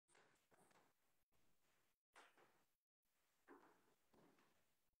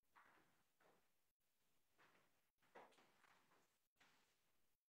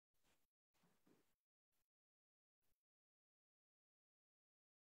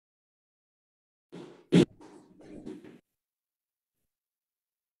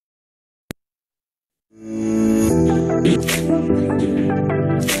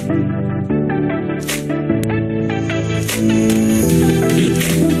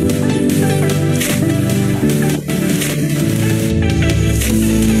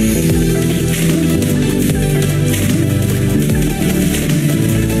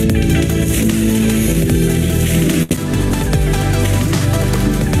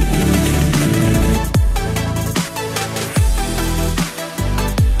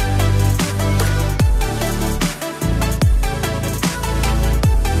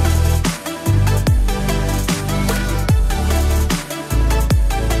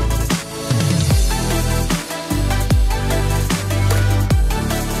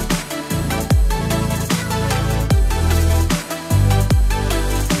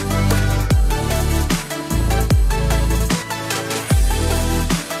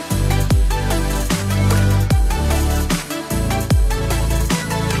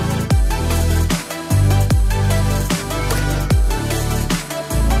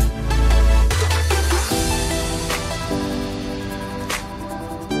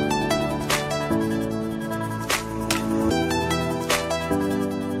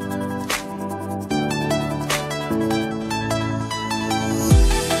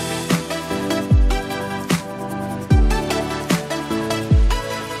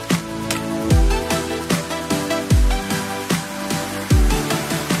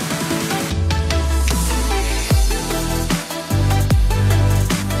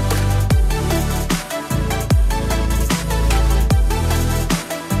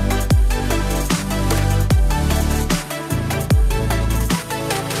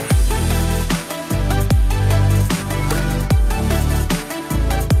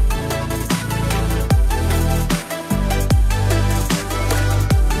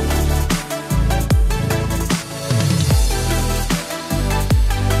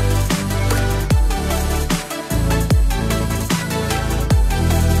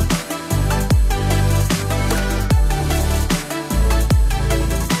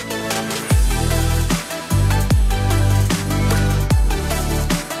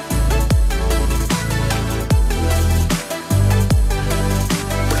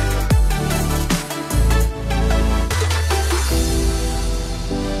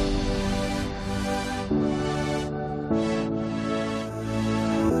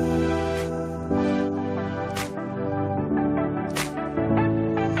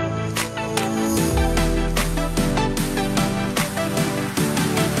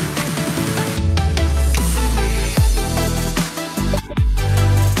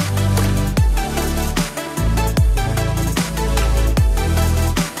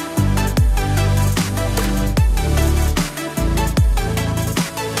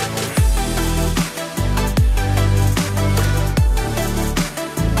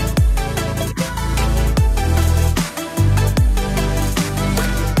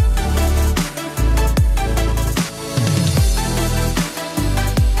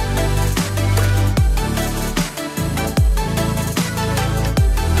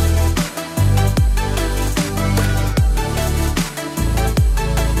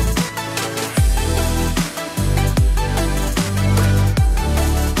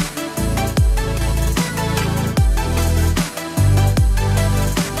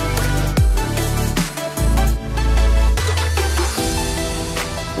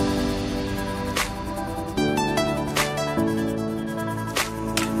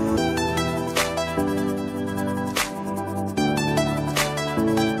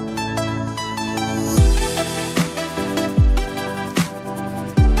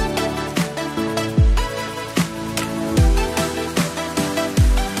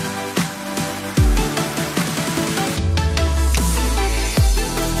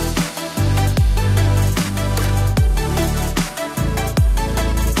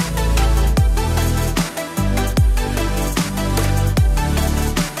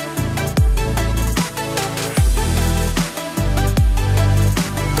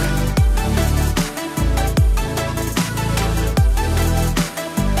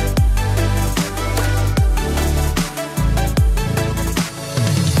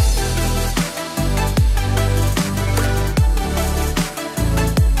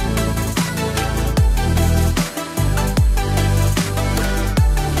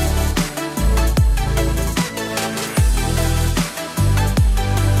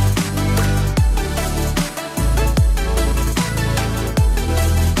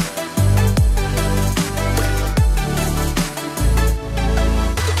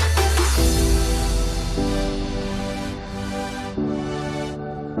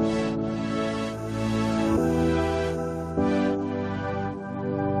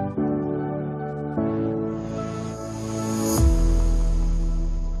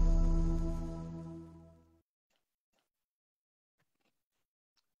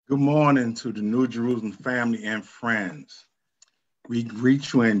Good morning to the New Jerusalem family and friends. We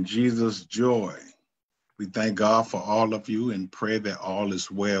greet you in Jesus' joy. We thank God for all of you and pray that all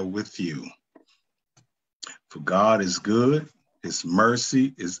is well with you. For God is good, his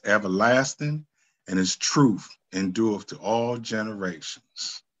mercy is everlasting, and his truth endureth to all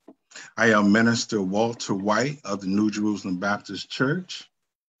generations. I am Minister Walter White of the New Jerusalem Baptist Church.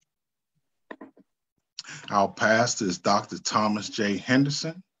 Our pastor is Dr. Thomas J.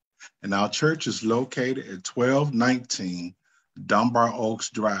 Henderson, and our church is located at 1219 Dunbar Oaks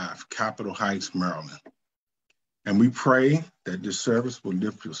Drive, Capitol Heights, Maryland. And we pray that this service will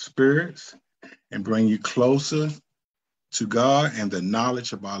lift your spirits and bring you closer to God and the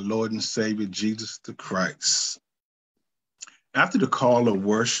knowledge of our Lord and Savior, Jesus the Christ. After the call of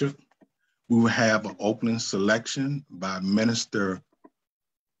worship, we will have an opening selection by Minister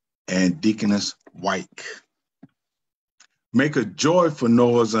and Deaconess White. Make a joyful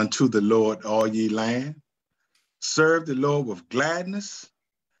noise unto the Lord, all ye land. Serve the Lord with gladness.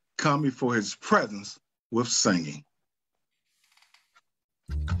 Come before his presence with singing.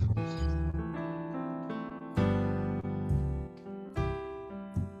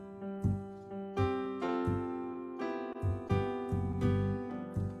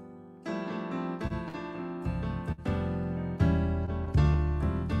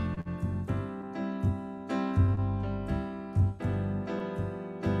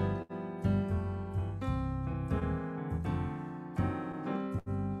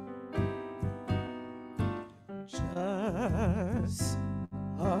 Just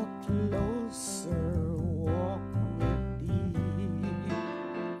a closer walk with thee,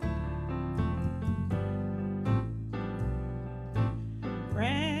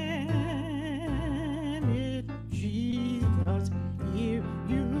 granted, Jesus, if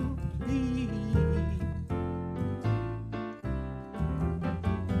you please.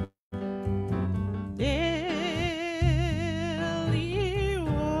 Daily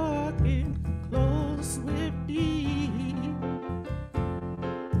walking close with thee.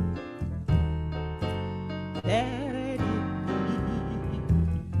 Let it be,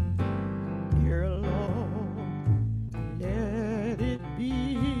 dear Lord, let it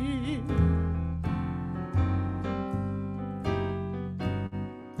be.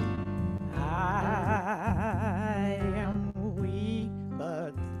 I am weak,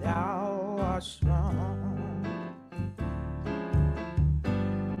 but thou art strong.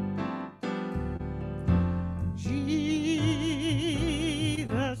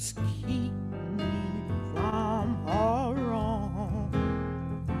 Jesus, keep me from all wrong.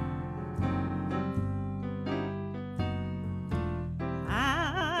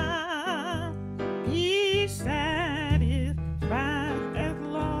 I'll be satisfied as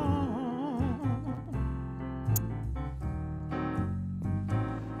long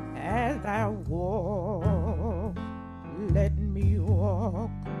as I walk. Let me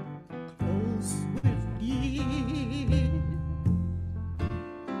walk close with thee.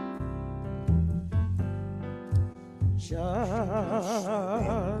 Just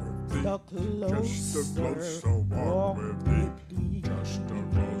a closer walk with thee. Just a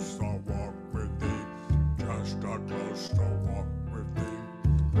closer walk with thee. Just a closer walk with thee.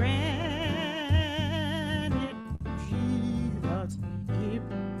 Granted, Jesus, if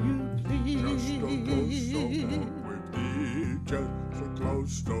you Just a closer please. walk with thee. Just a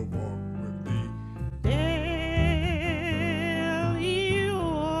closer walk with thee. Daily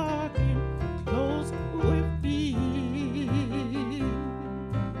walking close with thee.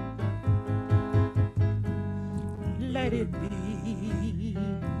 Let it be,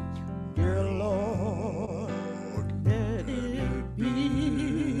 dear Lord, let it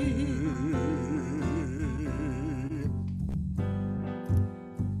be.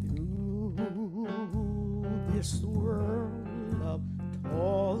 Through this world of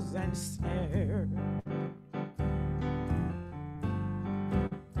toils and snare,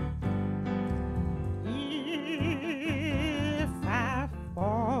 if I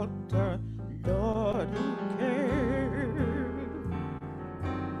falter, Lord, who cares?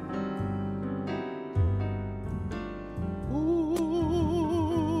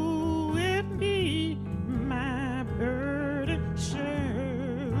 Who with me my burden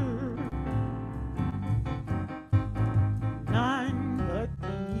share? None but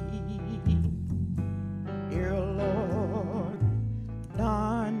thee, dear Lord,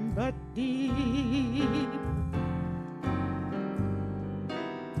 none but thee.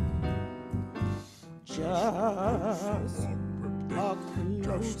 Just a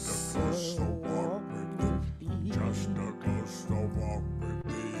closer walk with thee. Just a closer walk with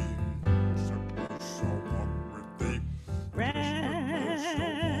thee. Just a closer walk with thee.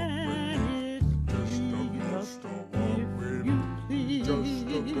 Granted,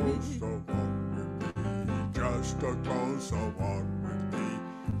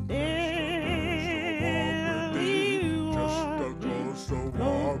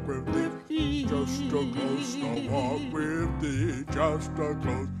 walk with thee, just a closer walk with thee, just a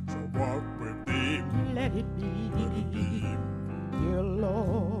closer walk with thee. Let it be, Let it be, dear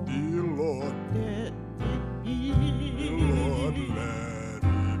Lord, dear Lord, let it be, dear Lord, let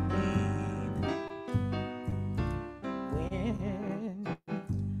it be. when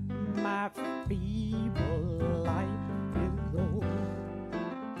my feeble life is over.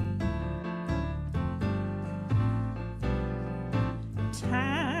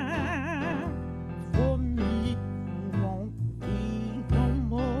 Time for me won't be no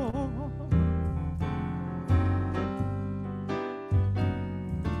more.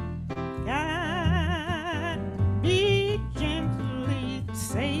 Guide me gently,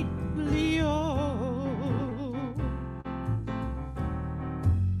 safely, oh,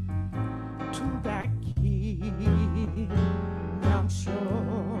 to thy kingdom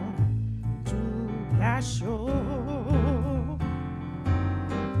shore, to thy shore.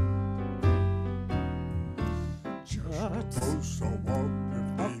 Closer walk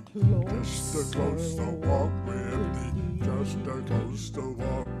with thee, just a closer walk with thee, just a closer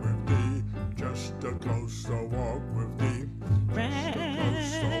walk with thee, just a closer walk with thee,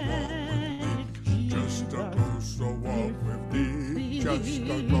 just a closer walk with thee, just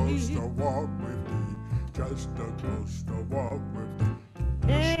a closer walk with thee, just a closer walk with thee,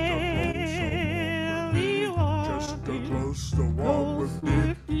 just a closer walk with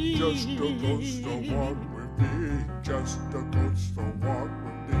thee, just a closer walk with thee, just a closer walk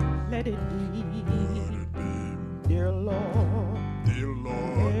with thee. Let it be, Let it be, dear Lord, dear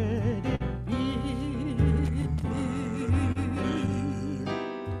Lord, let it be.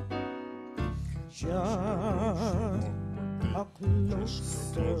 Just a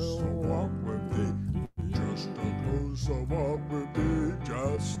closer walk with thee, just a closer walk with thee,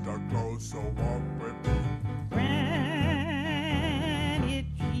 just a closer walk with thee. Grant it,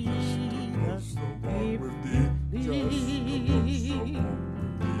 Jesus, Walk with thee,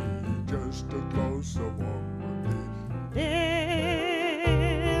 just a closer walk with thee,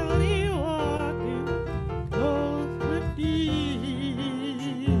 daily walking close with thee.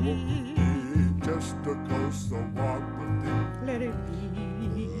 just a closer walk with thee. Let it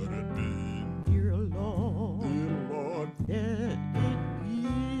be, Let it be, dear Lord, dear Lord, let it be.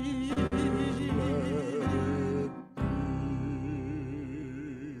 let it be.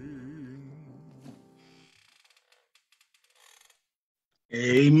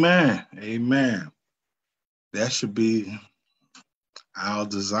 Amen. Amen. That should be our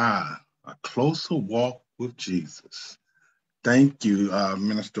desire, a closer walk with Jesus. Thank you,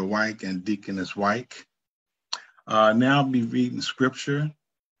 Minister White and Deaconess White. Now I'll be reading scripture.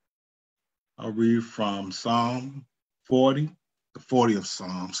 I'll read from Psalm 40, the 40th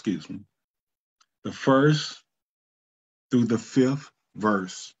Psalm, excuse me, the first through the 5th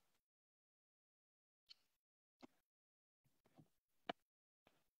verse.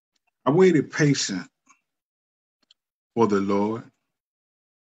 I waited patient for the Lord.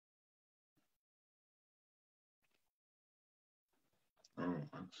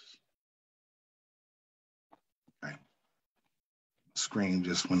 Okay. Screen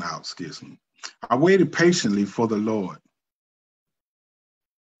just went out, excuse me. I waited patiently for the Lord.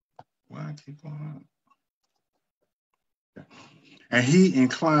 Why I keep going on? Okay. And he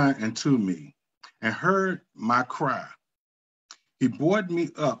inclined unto me and heard my cry. He brought me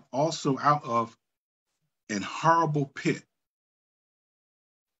up also out of an horrible pit,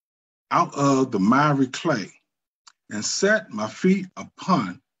 out of the miry clay, and set my feet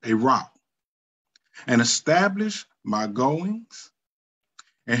upon a rock, and established my goings.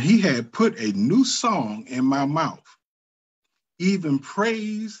 And he had put a new song in my mouth, even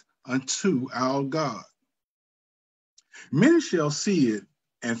praise unto our God. Many shall see it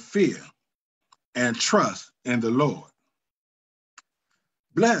and fear and trust in the Lord.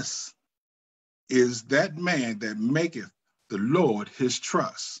 Blessed is that man that maketh the Lord his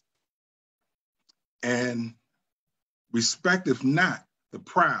trust, and respecteth not the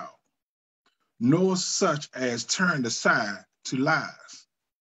proud, nor such as turn aside to lies.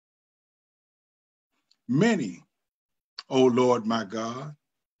 Many, O Lord my God,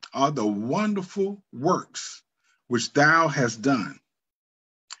 are the wonderful works which thou hast done.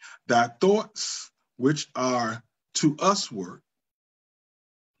 Thy thoughts which are to usward,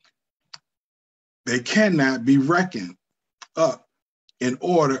 they cannot be reckoned up in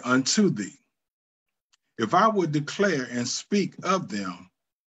order unto thee. If I would declare and speak of them,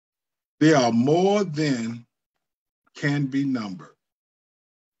 they are more than can be numbered.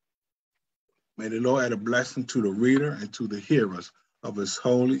 May the Lord add a blessing to the reader and to the hearers of his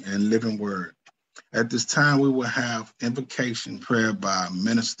holy and living word. At this time, we will have invocation prayer by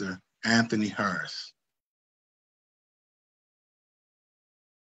Minister Anthony Harris.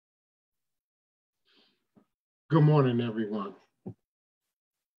 Good morning, everyone.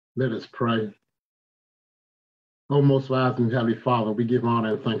 Let us pray. O most wise and heavenly Father, we give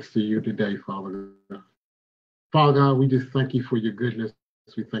honor and thanks to you today, Father God. Father God, we just thank you for your goodness.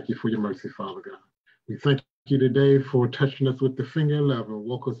 We thank you for your mercy, Father God. We thank you today for touching us with the finger of love and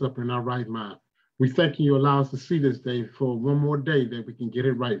woke us up in our right mind. We thank you allow us to see this day for one more day that we can get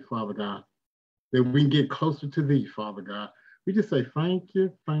it right, Father God, that we can get closer to thee, Father God. We just say thank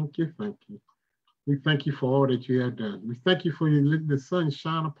you, thank you, thank you. We thank you for all that you have done. We thank you for you letting the sun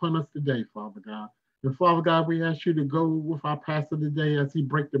shine upon us today, Father God. And Father God, we ask you to go with our pastor today as he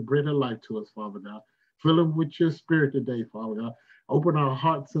break the bread of life to us, Father God. Fill him with your spirit today, Father God. Open our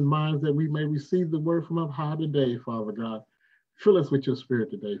hearts and minds that we may receive the word from up high today, Father God. Fill us with your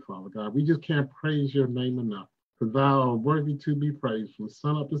spirit today, Father God. We just can't praise your name enough, because thou art worthy to be praised from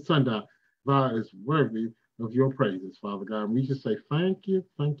sun up to sundown. Thou is worthy of your praises, Father God. And we just say thank you,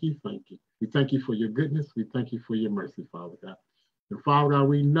 thank you, thank you. We thank you for your goodness. We thank you for your mercy, Father God. And Father God,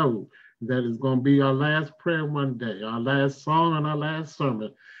 we know that it's going to be our last prayer one day, our last song and our last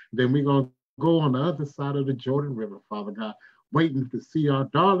sermon. Then we're going to go on the other side of the Jordan River, Father God, waiting to see our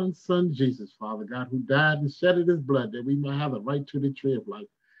darling son, Jesus, Father God, who died and shedded his blood that we might have the right to the tree of life.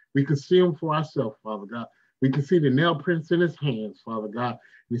 We can see him for ourselves, Father God. We can see the nail prints in his hands, Father God.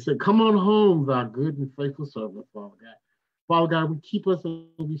 We said, come on home, thou good and faithful servant, Father God. Father God, we keep us and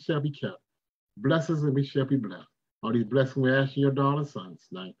we shall be kept. Bless us and we shall be blessed. All these blessings we ask in your daughter's son's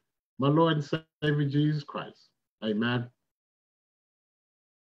name. My Lord and Savior, Jesus Christ. Amen.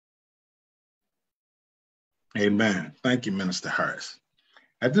 Amen. Thank you, Minister Harris.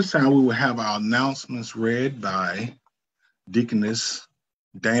 At this time, we will have our announcements read by Deaconess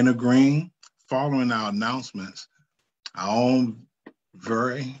Dana Green. Following our announcements, our own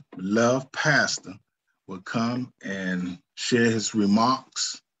very beloved pastor will come and share his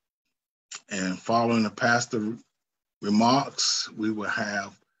remarks. And following the pastor remarks, we will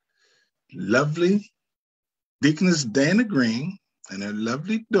have lovely Deaconess Dana Green and her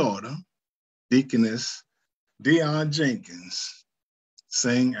lovely daughter, Deaconess Dion Jenkins,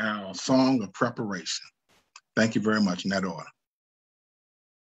 sing our song of preparation. Thank you very much in that order.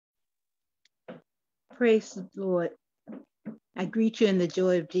 Praise the Lord. I greet you in the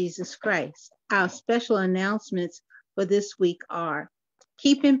joy of Jesus Christ. Our special announcements for this week are: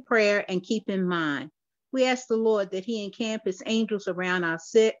 keep in prayer and keep in mind. We ask the Lord that he encamp his angels around our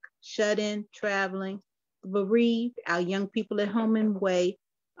sick, shut in, traveling, bereaved, our young people at home and away,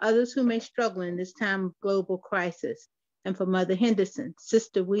 others who may struggle in this time of global crisis. And for Mother Henderson,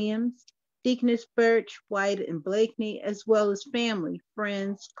 Sister Williams, Deaconess Birch, White, and Blakeney, as well as family,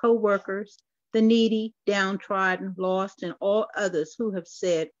 friends, co-workers, the needy, downtrodden, lost, and all others who have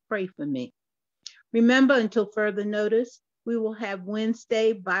said, pray for me. Remember, until further notice, we will have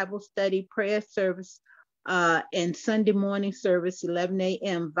Wednesday Bible study prayer service and Sunday morning service, 11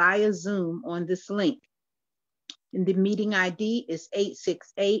 a.m. via Zoom on this link. And the meeting ID is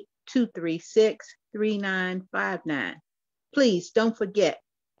 868-236-3959. Please don't forget,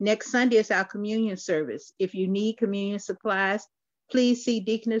 next Sunday is our communion service. If you need communion supplies, please see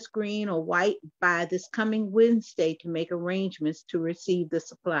Deaconess Green or White by this coming Wednesday to make arrangements to receive the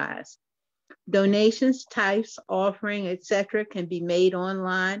supplies. Donations, tithes, offering, etc. can be made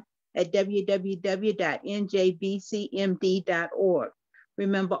online at www.njbcmd.org.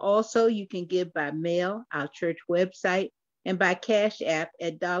 Remember also, you can give by mail, our church website, and by Cash App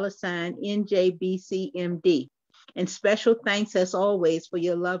at $NJBCMD. And special thanks as always for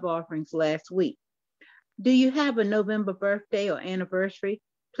your love offerings last week. Do you have a November birthday or anniversary?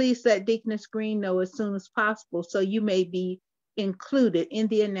 Please let Deaconess Green know as soon as possible so you may be included in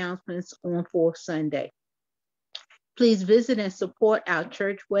the announcements on Fourth Sunday. Please visit and support our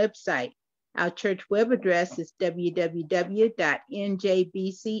church website. Our church web address is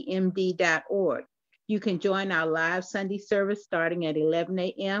www.njbcmd.org. You can join our live Sunday service starting at 11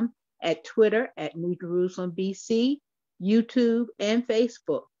 a.m. at Twitter at New Jerusalem BC, YouTube, and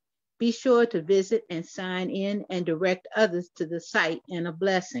Facebook. Be sure to visit and sign in and direct others to the site and a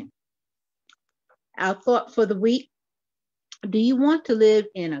blessing. Our thought for the week: do you want to live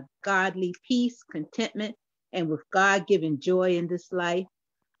in a godly peace, contentment, and with God-given joy in this life?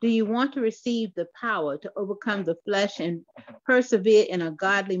 Do you want to receive the power to overcome the flesh and persevere in a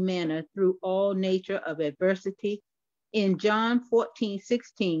godly manner through all nature of adversity? In John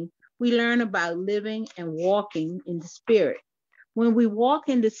 14:16, we learn about living and walking in the Spirit. When we walk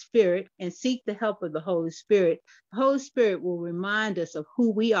in the Spirit and seek the help of the Holy Spirit will remind us of who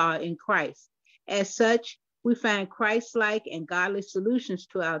we are in Christ. As such, we find Christ-like and godly solutions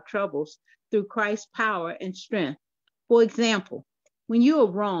to our troubles through Christ's power and strength. For example, when you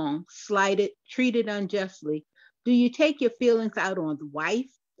are wronged, slighted, treated unjustly, do you take your feelings out on the wife,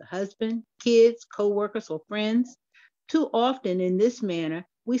 the husband, kids, co-workers, or friends? Too often in this manner,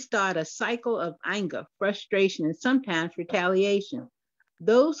 we start a cycle of anger, frustration, and sometimes retaliation.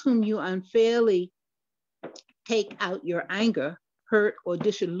 Those whom you unfairly take out your anger, hurt, or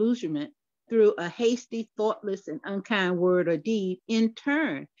disillusionment through a hasty, thoughtless, and unkind word or deed, in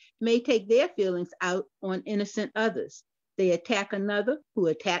turn, may take their feelings out on innocent others. They attack another who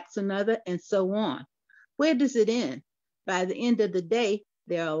attacks another, and so on. Where does it end? By the end of the day,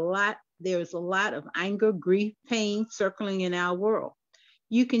 there is a lot of anger, grief, pain circling in our world.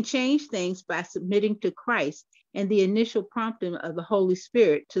 You can change things by submitting to Christ and the initial prompting of the Holy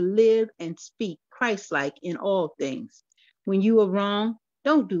Spirit to live and speak Christ-like in all things. When you are wrong,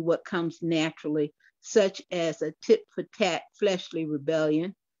 don't do what comes naturally, such as a tit-for-tat fleshly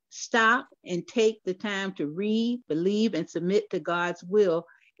rebellion. Stop and take the time to read, believe, and submit to God's will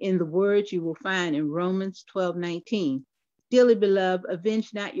in the words you will find in Romans 12:19. Dearly beloved,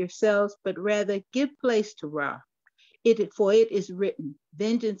 avenge not yourselves, but rather give place to wrath. For it is written,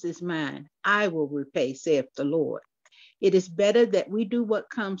 vengeance is mine, I will repay, saith the Lord. It is better that we do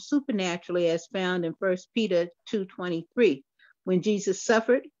what comes supernaturally as found in 1 Peter 2:23. When Jesus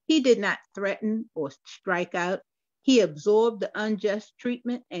suffered, he did not threaten or strike out. He absorbed the unjust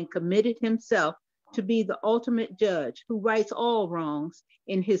treatment and committed himself to be the ultimate judge who rights all wrongs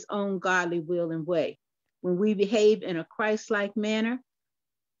in his own godly will and way. When we behave in a Christ-like manner,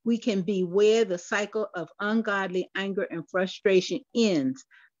 we can be where the cycle of ungodly anger and frustration ends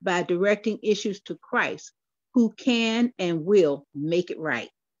by directing issues to Christ, who can and will make it right.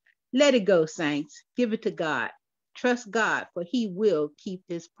 Let it go, saints. Give it to God. Trust God, for he will keep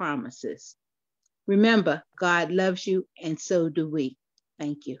his promises. Remember, God loves you, and so do we.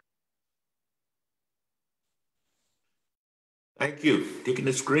 Thank you. Thank you,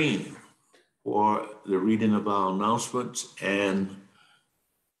 Deaconess Green, for the reading of our announcements and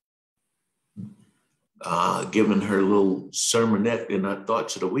giving her little sermonette in our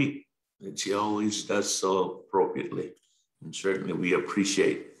thoughts of the week. And she always does so appropriately. And certainly we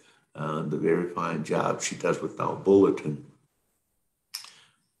appreciate the very fine job she does with our bulletin.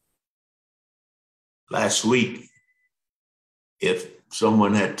 Last week, if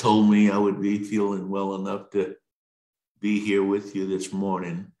someone had told me I would be feeling well enough to be here with you this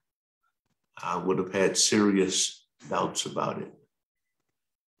morning, I would have had serious doubts about it.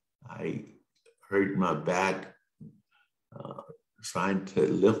 I hurt my back trying to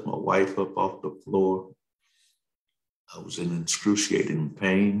lift my wife up off the floor. I was in excruciating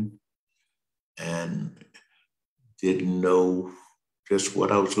pain and didn't know just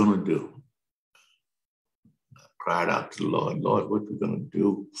what I was going to do. I cried out to the Lord, Lord, what are we going to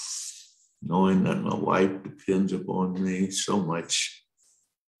do? Knowing that my wife depends upon me so much,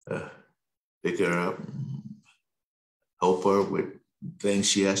 pick her up, help her with things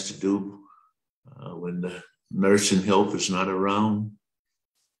she has to do when the nursing help is not around.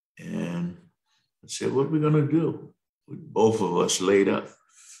 And I said, what are we going to do? With both of us laid up.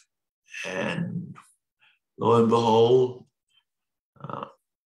 And lo and behold,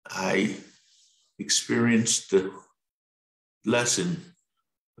 I experienced the blessing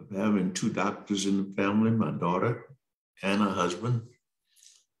of having two doctors in the family, my daughter and her husband.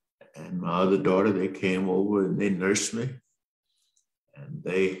 And my other daughter, they came over and they nursed me. And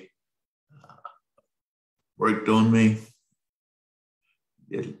they worked on me,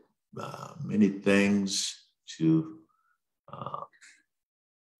 did many things to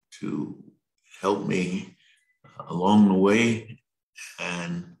help me along the way.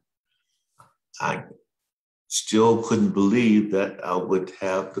 And I still couldn't believe that I would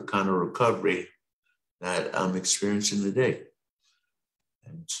have the kind of recovery that I'm experiencing today.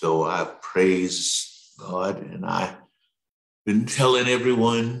 And so I praise God, and I've been telling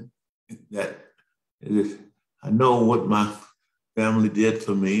everyone that I know what my family did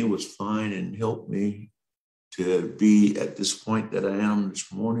for me was fine and helped me to be at this point that I am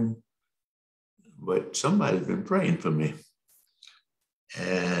this morning. But somebody's been praying for me.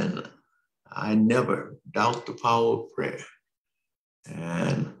 And I never doubt the power of prayer.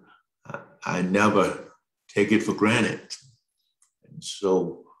 And I never take it for granted. And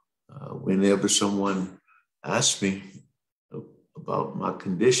so whenever someone asks me about my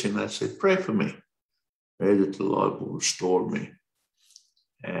condition, I say, pray for me. Pray that the Lord will restore me.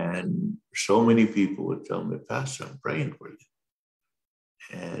 And so many people would tell me, Pastor, I'm praying for you.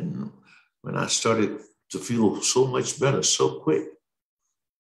 And when I started to feel so much better so quick,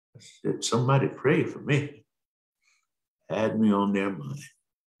 I said, somebody pray for me. Had me on their mind.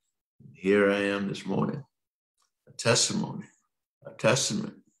 Here I am this morning, a testimony, a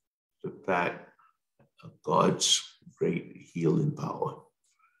testament to the fact of God's great healing power.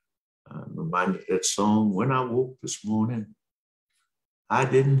 I'm reminded of that song, when I woke this morning, I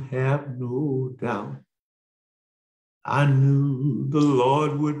didn't have no doubt. I knew the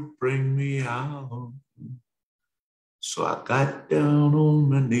Lord would bring me out. So I got down on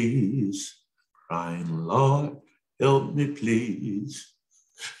my knees, crying, Lord, help me please.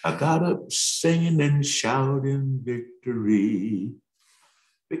 I got up singing and shouting victory.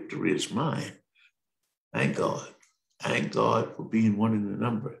 Victory is mine. Thank God. Thank God for being one in the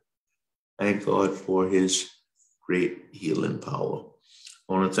number. Thank God for his great healing power.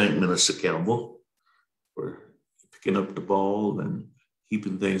 I want to thank Minister Campbell for picking up the ball and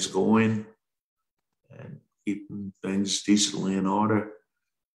keeping things going and keeping things decently in order.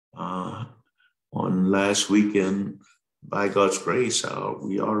 On last weekend, by God's grace,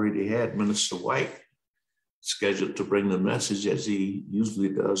 we already had Minister White scheduled to bring the message, as he usually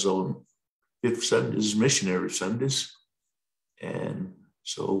does on Fifth Sundays, Missionary Sundays. And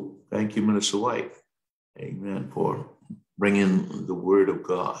so thank you, Minister White, amen, for bringing the word of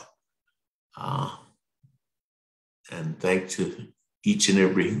God. And thank to each and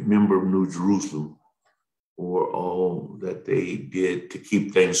every member of New Jerusalem for all that they did to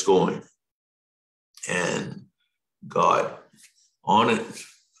keep things going. And God honored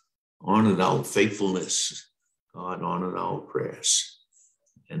our faithfulness. God honored our prayers.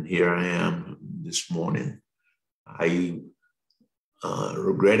 And here I am this morning. I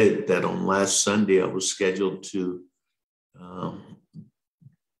regretted that on last Sunday I was scheduled to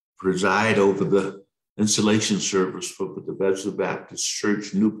preside over the installation service for the Bethesda Baptist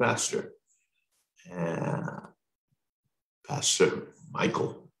Church new pastor, Pastor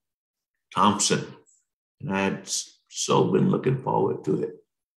Michael Thompson. And I had so been looking forward to it.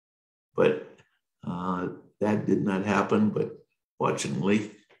 But that did not happen. But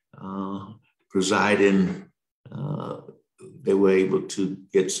fortunately, presiding, they were able to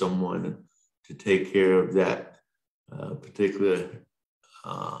get someone to take care of that particular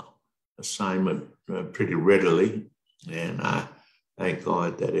assignment pretty readily. And I thank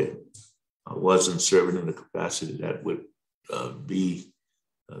God that I wasn't serving in the capacity that would be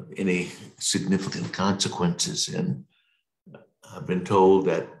any significant consequences. And I've been told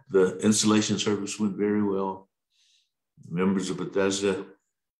that the installation service went very well. Members of Bethesda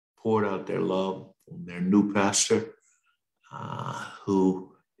poured out their love on their new pastor,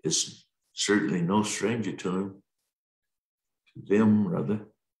 who is certainly no stranger to them rather.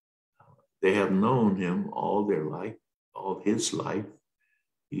 They have known him all their life, all his life.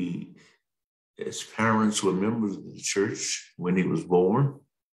 His parents were members of the church when he was born.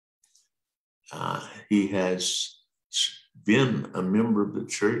 He has been a member of the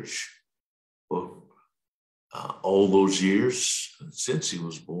church for all those years since he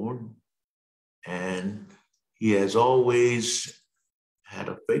was born. And he has always had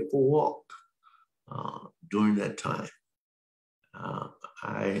a faithful walk during that time.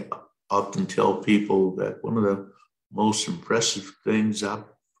 I often tell people that one of the most impressive things I've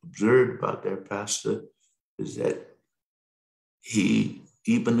observed about their pastor is that he,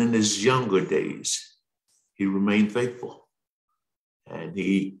 even in his younger days, he remained faithful, and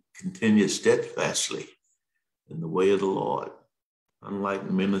he continued steadfastly in the way of the Lord.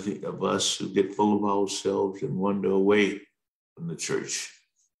 Unlike many of us who get full of ourselves and wander away from the church,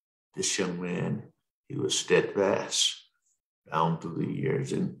 this young man, he was steadfast down through the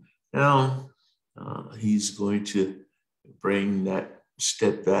years. And now he's going to bring that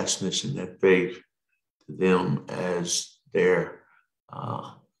steadfastness and that faith to them as their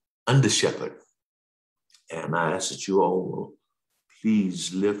under shepherd. And I ask that you all will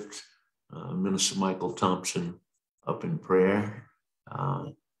please lift Minister Michael Thompson up in prayer.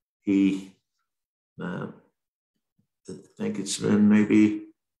 He, I think it's been maybe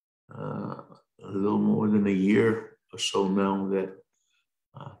a little more than a year or so now that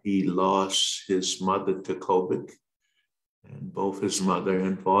he lost his mother to COVID, and both his mother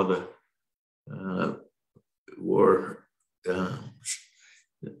and father were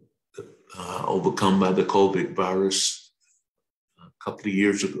overcome by the COVID virus a couple of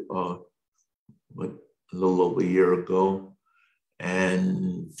years ago, but a little over a year ago.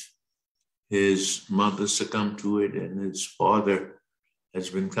 And his mother succumbed to it, and his father has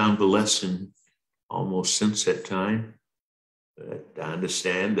been convalescing almost since that time. But I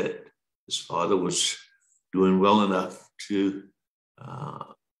understand that his father was doing well enough to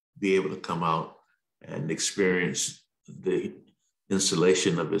be able to come out and experience the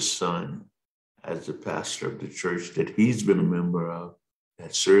installation of his son as the pastor of the church that he's been a member of,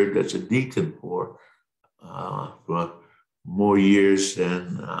 that served as a deacon for more years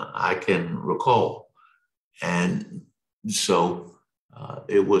than I can recall. And so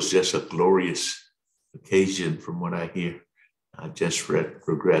it was just a glorious occasion from what I hear. I just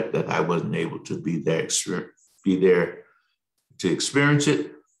regret that I wasn't able to be there to experience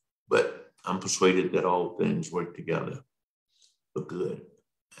it, but I'm persuaded that all things work together for good.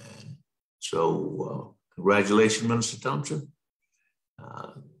 And so congratulations, Minister Thompson.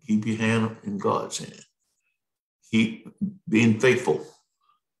 Keep your hand in God's hand. Keep being faithful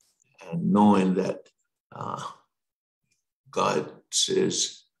and knowing that God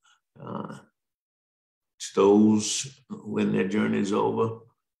says to those when their journey is over,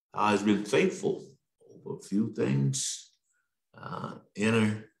 thou hast been faithful over a few things.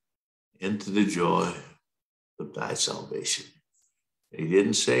 Enter into the joy of thy salvation. He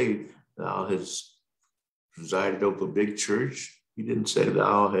didn't say thou hast presided over a big church. He didn't say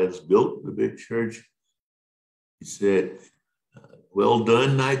thou hast built the big church. He said, well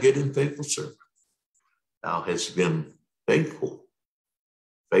done, thy good and faithful servant. Thou hast been faithful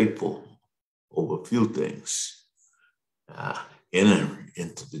over a few things. Enter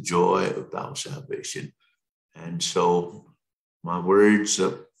into the joy of thy salvation. And so my words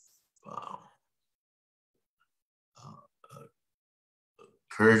of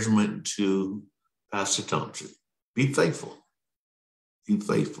encouragement to Pastor Thompson, be faithful,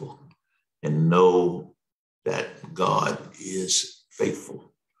 and know that God is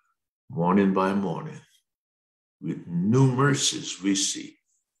faithful. Morning by morning, with new mercies we see.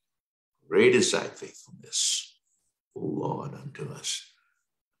 Great is thy faithfulness, O Lord, unto us.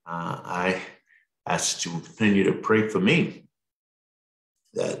 I ask you to continue to pray for me,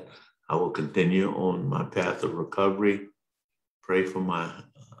 that I will continue on my path of recovery. Pray for my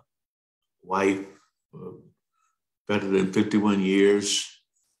wife, better than 51 years,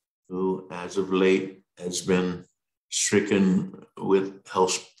 who as of late has been stricken with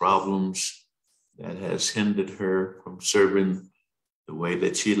health problems that has hindered her from serving the way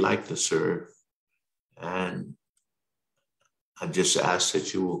that she'd like to serve. And I just ask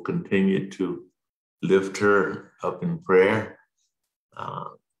that you will continue to lift her up in prayer.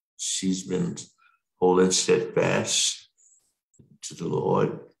 She's been holding steadfast to the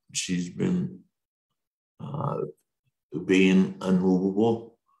Lord. She's been being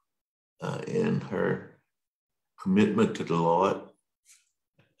unmovable in her commitment to the Lord.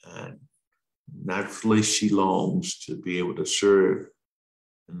 And naturally, she longs to be able to serve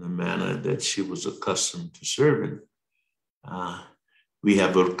in the manner that she was accustomed to serving. We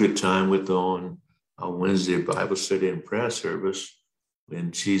have a good time with her on our Wednesday Bible study and prayer service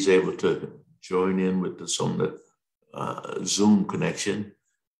when she's able to join in with us on the Zoom connection,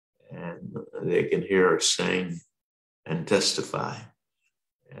 and they can hear her sing and testify.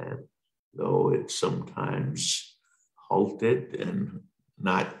 And though it's sometimes halted and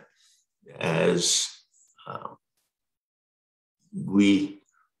not as we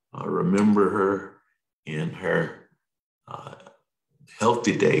remember her in her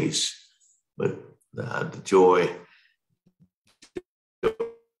healthy days, but the joy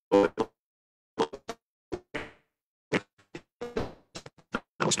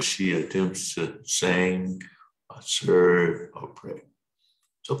she attempts to sing or serve or pray.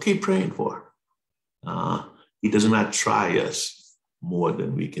 So keep praying for her. He does not try us more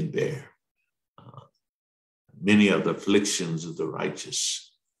than we can bear. Many are the afflictions of the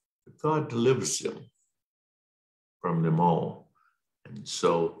righteous, but God delivers them from them all. And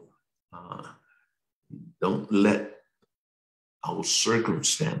so don't let our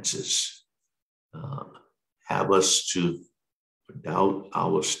circumstances have us to doubt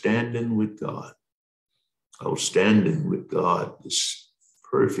our standing with God. Our standing with God is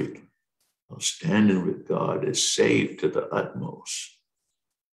perfect. Our standing with God is saved to the utmost.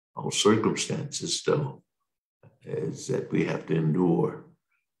 Our circumstances, though, is that we have to endure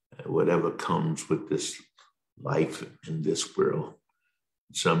whatever comes with this life in this world.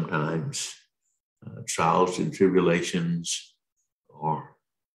 Sometimes trials and tribulations are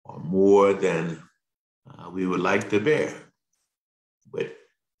more than we would like to bear. But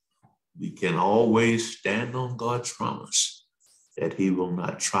we can always stand on God's promise that he will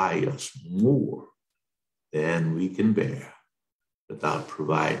not try us more than we can bear without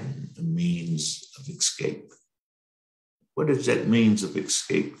providing a means of escape. What is that means of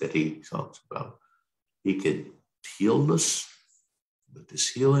escape that he talks about? He can heal us with his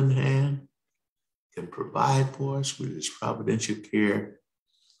healing hand, can provide for us with his providential care,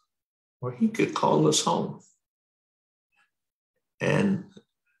 or he could call us home. And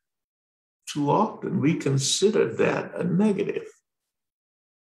too often we consider that a negative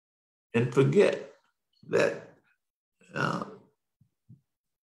and forget that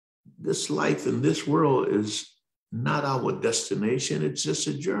this life in this world is not our destination. It's just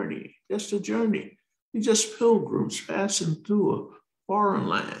a journey, just a journey. We're just pilgrims passing through a foreign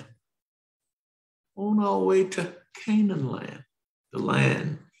land on our way to Canaan land, the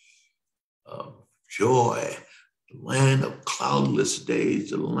land of joy, the land of cloudless days,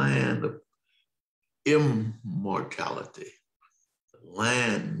 the land of immortality, the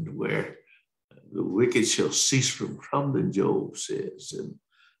land where the wicked shall cease from troubling, Job says. And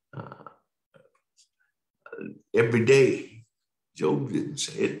every day, Job didn't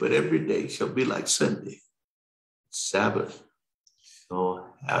say it, but every day shall be like Sunday. Sabbath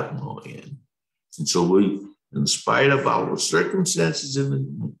shall have no end. And so we, in spite of our circumstances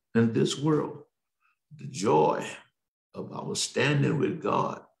in this world, the joy of our standing with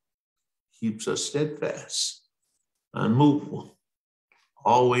God keeps us steadfast, unmovable,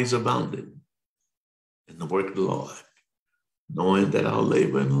 always abounding in the work of the Lord, knowing that our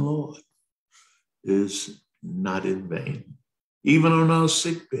labor in the Lord is not in vain. Even on our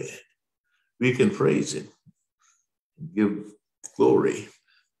sick bed, we can praise him and give glory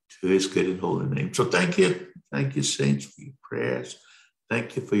to his good and holy name. So thank you, saints, for your prayers.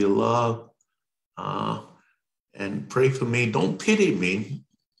 Thank you for your love. And pray for me. Don't pity me,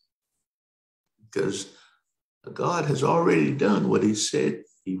 because God has already done what he said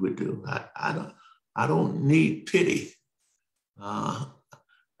he would do. I don't need pity.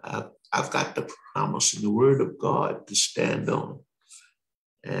 I've got the promise in the word of God to stand on.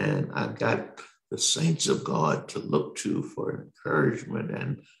 And I've got the saints of God to look to for encouragement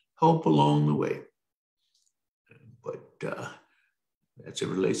and help along the way. But as it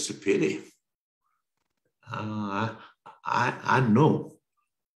relates to pity, I know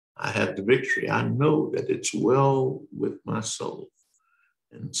I have the victory. I know that it's well with my soul.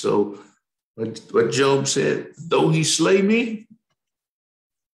 And so what Job said, though he slay me,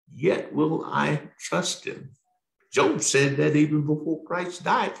 yet will I trust him. Job said that even before Christ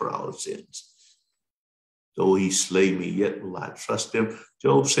died for our sins. Though he slay me, yet will I trust him.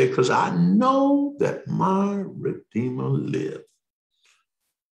 Job said, because I know that my Redeemer lives.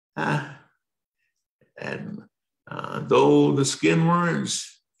 And though the skin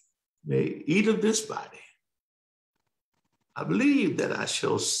worms may eat of this body, I believe that I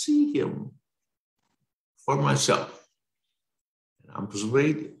shall see him for myself. And I'm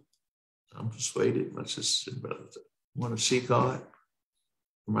persuaded, my sisters and brothers, I want to see God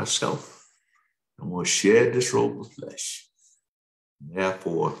for myself. I want to share this robe of flesh.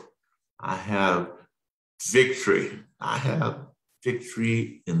 Therefore, I have victory. I have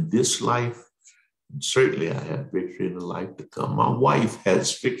victory in this life. And certainly I have victory in the life to come. My wife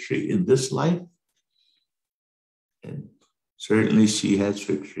has victory in this life. And certainly she has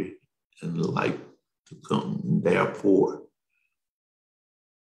victory in the life to come. And therefore,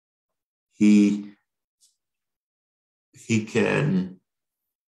 we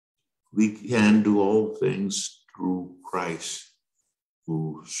can do all things through Christ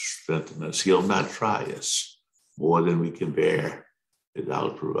who strengthens us. He'll not try us more than we can bear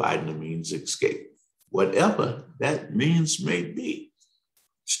without providing a means of escape. Whatever that means may be,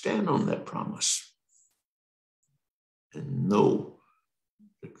 stand on that promise and know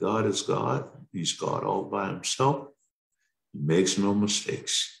that God is God. He's God all by himself. He makes no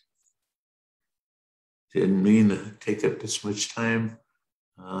mistakes. Didn't mean to take up this much time,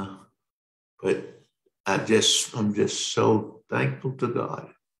 but I'm just so thankful to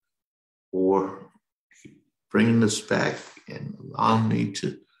God for bringing us back and allowing me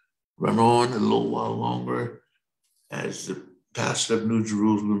to run on a little while longer as the pastor of New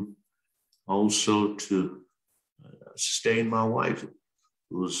Jerusalem, also to sustain my wife,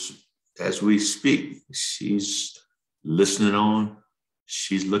 who's, as we speak, she's listening on,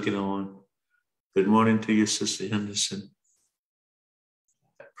 she's looking on. Good morning to you, Sister Henderson.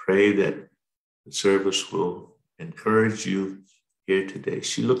 I pray that the service will encourage you here today.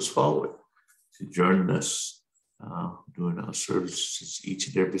 She looks forward to joining us doing our services each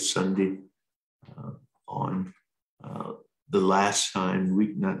and every Sunday on the last time,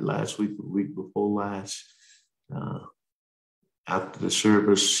 not last week, but week before last. After the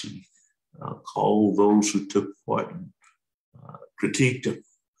service, she called those who took part and critiqued them.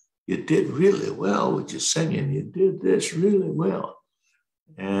 You did really well with your singing. You did this really well.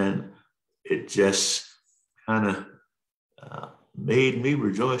 And it just kind of made me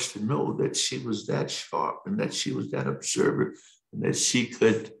rejoice to know that she was that sharp and that she was that observant and that she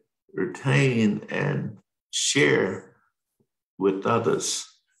could retain and share with others,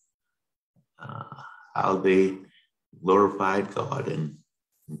 how they glorified God and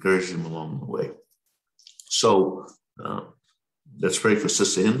encouraged them along the way. So let's pray for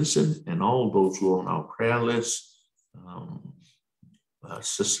Sister Henderson and all those who are on our prayer list.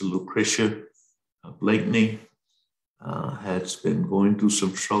 Sister Lucretia Blakeney has been going through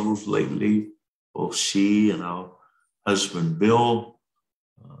some struggles lately. Both she and our husband Bill.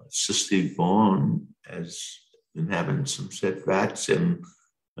 Sister Yvonne has been having some setbacks, and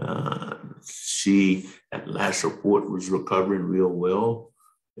she, at last report, was recovering real well.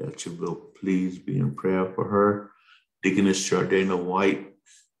 That you will please be in prayer for her. Deaconess Jardana White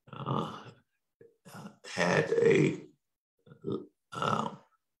had a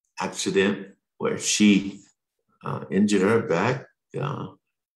accident where she injured her back,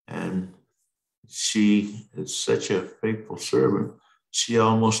 and she is such a faithful servant. She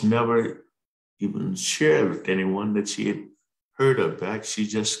almost never even shared with anyone that she had hurt her back. She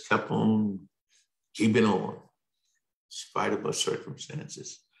just kept on keeping on, in spite of her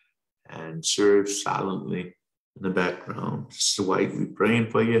circumstances, and served silently in the background. Sister White, we're praying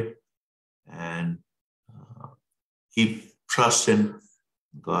for you, and keep trusting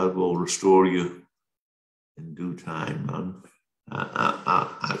God will restore you in due time.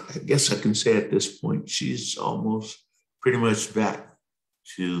 I guess I can say at this point, she's almost pretty much back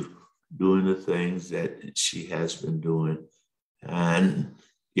to doing the things that she has been doing. And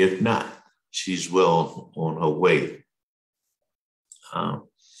if not, she's well on her way.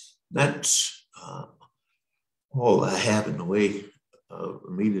 That's all I have in the way of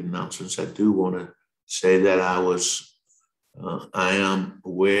immediate announcements. I do want to say that I am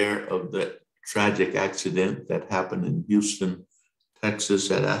aware of the tragic accident that happened in Houston, Texas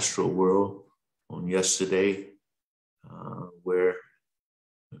at Astro World on yesterday, where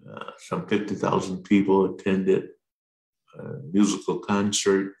some 50,000 people attended a musical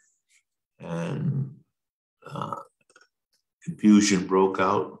concert, and confusion broke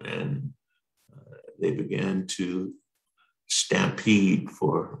out, and they began to stampede,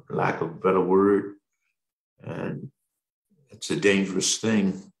 for lack of a better word. And it's a dangerous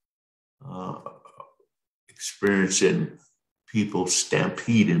thing, experiencing people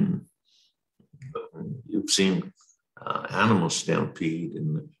stampeding. You've seen animals stampede,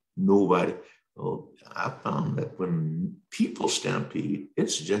 and nobody. Well, I found that when people stampede,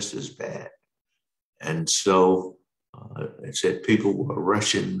 it's just as bad. And so I said people were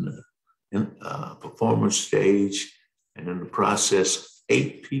rushing in performance stage, and in the process,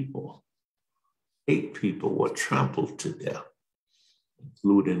 8 people were trampled to death,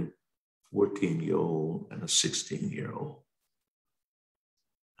 including a 14-year-old and a 16-year-old.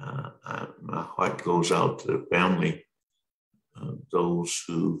 My heart goes out to the family of those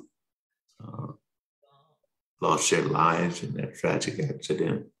who lost their lives in that tragic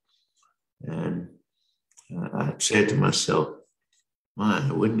accident. And I said to myself,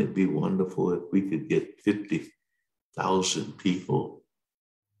 man, wouldn't it be wonderful if we could get 50,000 people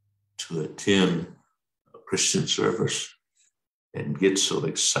to attend a Christian service and get so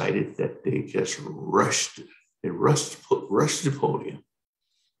excited that they just rushed the podium.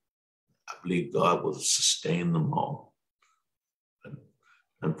 I believe God will sustain them all. But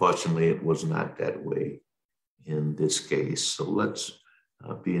unfortunately, it was not that way in this case. So let's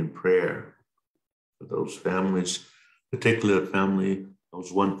be in prayer for those families, particular family. There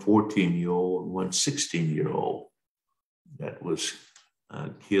was one 14-year-old and one 16-year-old that was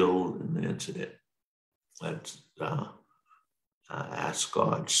killed in the incident. Let's ask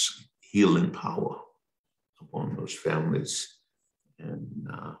God's healing power upon those families, and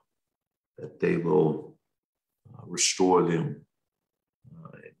that they will restore them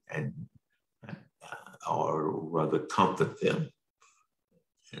or rather comfort them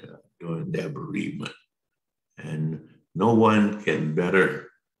during their bereavement. And no one can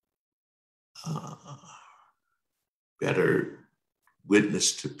better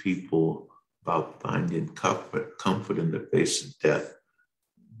witness to people about finding comfort in the face of death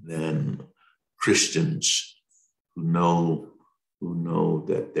than Christians who know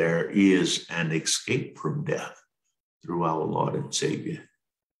that there is an escape from death through our Lord and Savior,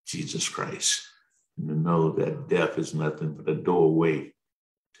 Jesus Christ, and to know that death is nothing but a doorway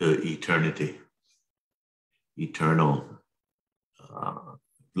to eternity, eternal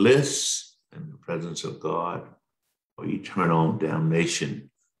bliss in the presence of God, or eternal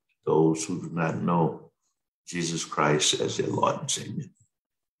damnation to those who do not know Jesus Christ as their Lord and Savior.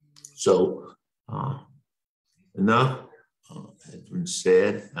 So enough has been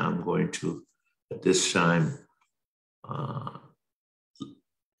said. I'm going to, at this time,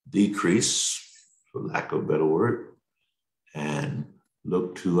 decrease, for lack of a better word, and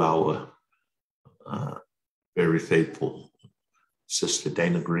look to our very faithful Sister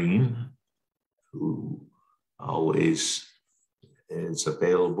Dana Green, who always is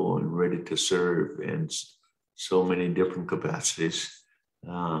available and ready to serve in so many different capacities.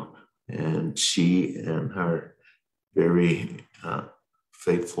 And she and her very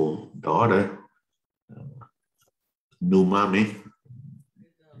faithful daughter, new mommy,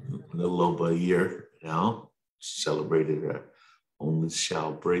 a little over a year now, celebrated her only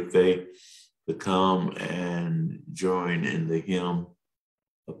child birthday, to come and join in the hymn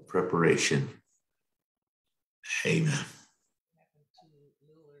of preparation. Amen.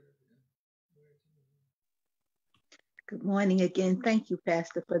 Good morning again. Thank you,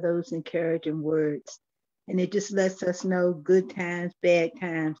 Pastor, for those encouraging words. And it just lets us know good times, bad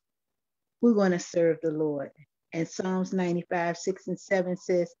times, we're going to serve the Lord. And Psalms 95, 6 and 7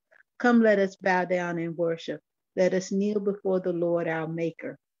 says, "Come, let us bow down and worship. Let us kneel before the Lord our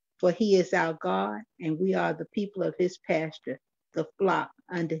Maker. For he is our God, and we are the people of his pasture, the flock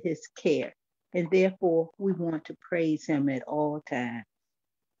under his care. And therefore, we want to praise him at all times."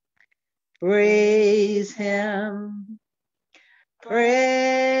 Praise him,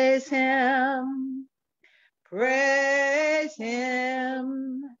 praise him, praise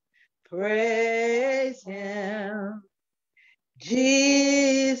him, praise him.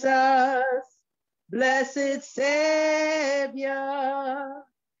 Jesus, blessed Savior,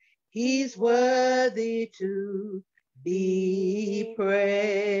 he's worthy to be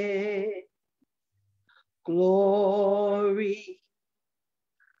praised. Glory,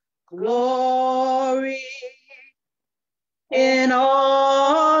 glory, in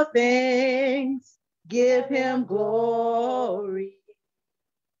all things, give him glory.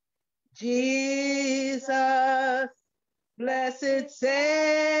 Jesus, blessed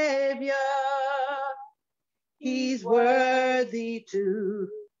Savior, he's worthy to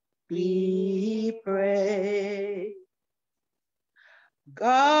be praised.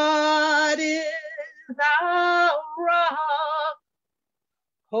 God is our rock,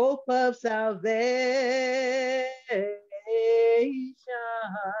 hope of salvation,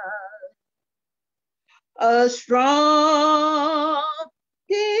 a strong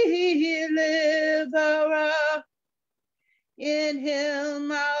deliverer. In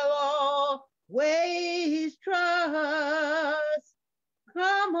him I'll always trust.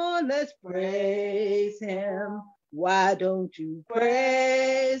 Come on, let's praise him. Why don't you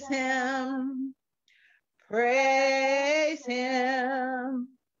praise him? Praise him.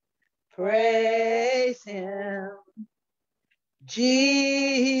 Praise him.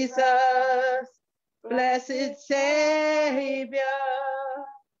 Jesus, blessed Savior,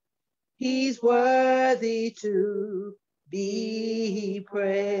 he's worthy to be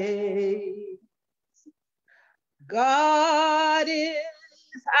praised. God is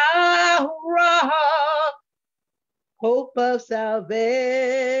our rock, hope of salvation,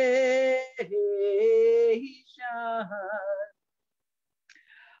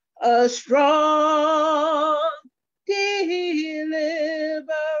 a strong deliverer.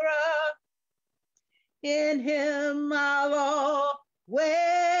 In him I'll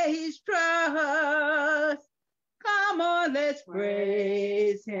always trust. Come on, let's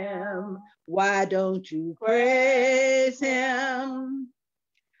praise him. Why don't you praise him?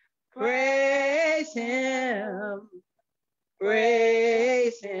 Praise him.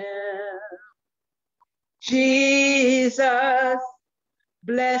 Praise him. Jesus,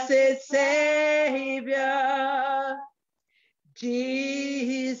 blessed Savior.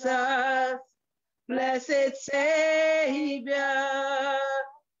 Jesus, blessed Savior.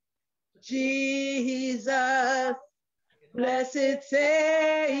 Jesus, blessed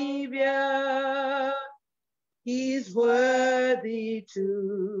Savior, he's worthy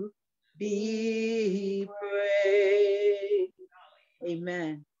to be praised.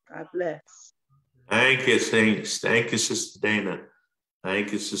 Amen. God bless. Thank you, saints. Thank you, Sister Dana.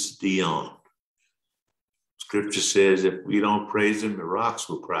 Thank you, Sister Dion. Scripture says if we don't praise him, the rocks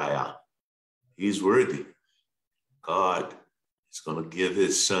will cry out. He's worthy. God is going to give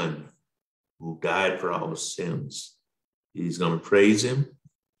his son who died for our sins. He's going to praise him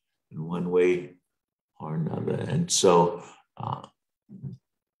in one way or another. And so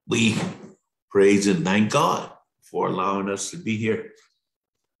we praise and thank God for allowing us to be here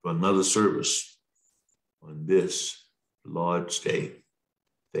for another service on this Lord's Day.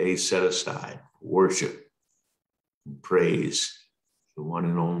 Day set aside for worship and praise the one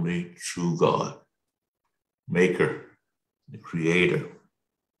and only true God, Maker, the Creator,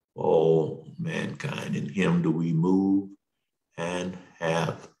 all mankind. In him do we move and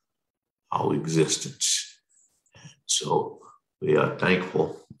have our existence. And so We are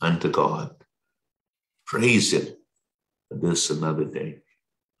thankful unto God. Praise Him for this another day.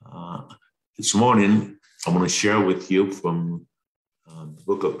 This morning, I want to share with you from the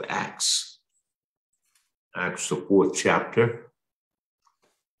book of Acts, the 4th chapter.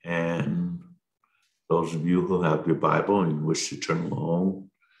 And those of you who have your Bible and wish to turn along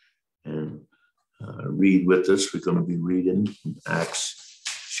and read with us, we're going to be reading from Acts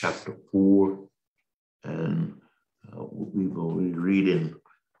chapter 4. And we will be reading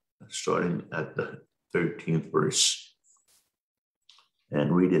starting at the 13th verse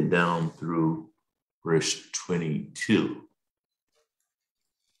and reading down through verse 22.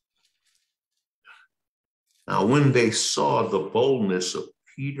 Now, when they saw the boldness of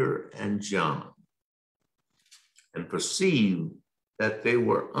Peter and John and perceived that they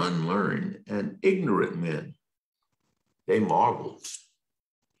were unlearned and ignorant men, they marveled.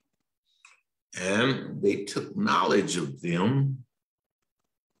 And they took knowledge of them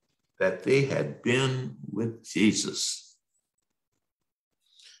that they had been with Jesus.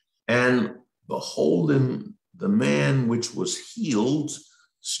 And beholding the man which was healed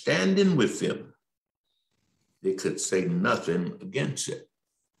standing with them, they could say nothing against it.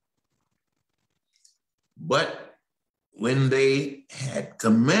 But when they had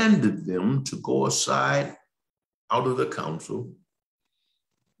commanded them to go aside out of the council,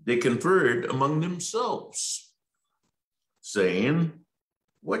 they conferred among themselves, saying,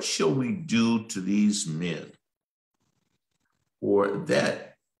 "What shall we do to these men? For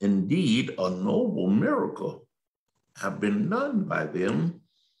that indeed a noble miracle have been done by them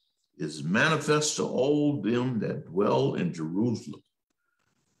is manifest to all them that dwell in Jerusalem,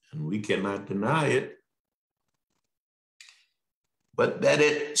 and we cannot deny it, but that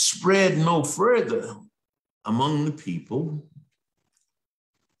it spread no further among the people,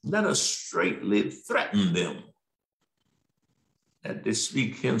 let us straitly threaten them, that they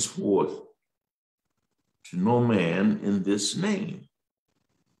speak henceforth to no man in this name."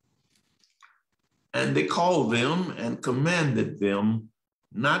 And they called them and commanded them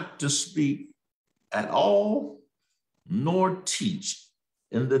not to speak at all, nor teach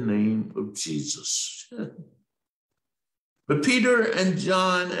in the name of Jesus. But Peter and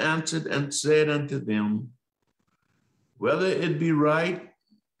John answered and said unto them, "Whether it be right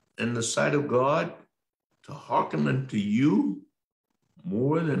in the sight of God to hearken unto you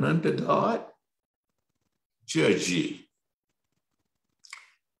more than unto God, judge ye.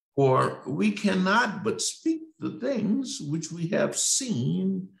 For we cannot but speak the things which we have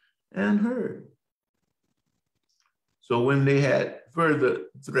seen and heard." So when they had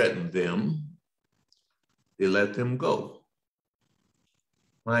further threatened them, they let them go,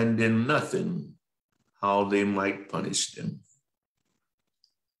 minding nothing how they might punish them.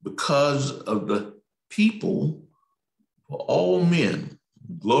 Because of the people, for all men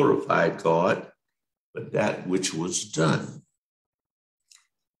glorified God for that which was done.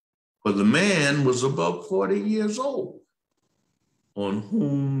 For the man was above 40 years old, on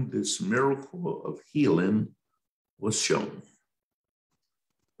whom this miracle of healing was shown.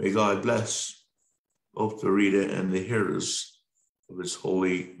 May God bless both the reader and the hearers of his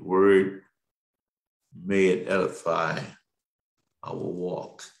holy word. May it edify our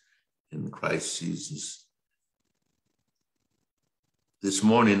walk in Christ Jesus. This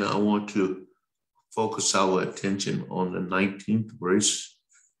morning, I want to focus our attention on the 19th verse,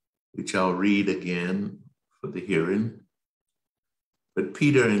 which I'll read again for the hearing. But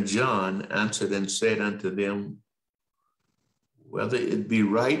Peter and John answered and said unto them, "Whether it be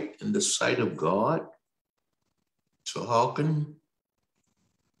right in the sight of God to hearken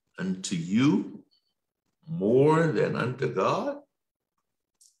unto you more than unto God,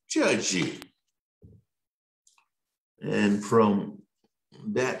 judge ye." And from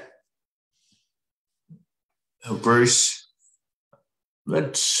that verse,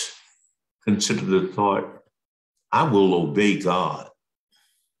 let's consider the thought, I will obey God.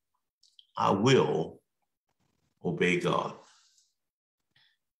 I will obey God.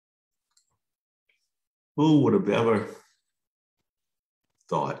 Who would have ever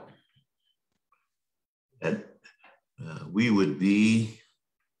thought that we would be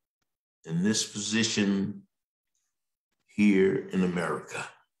in this position here in America,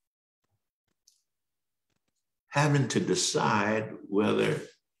 having to decide whether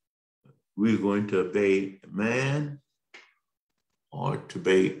we're going to obey man or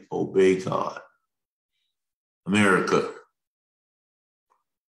to obey God. America,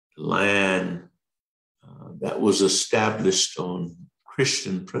 the land that was established on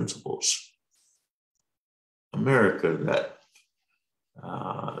Christian principles. America, that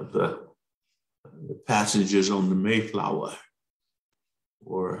the passengers on the Mayflower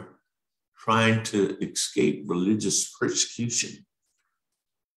were trying to escape religious persecution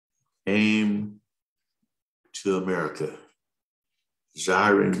came to America,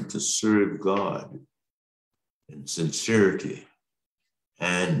 desiring to serve God in sincerity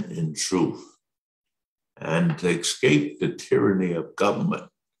and in truth, and to escape the tyranny of government,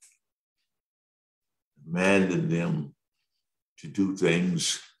 demanded them to do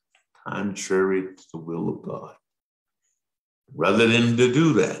things contrary to the will of God. Rather than to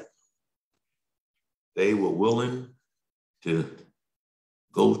do that, they were willing to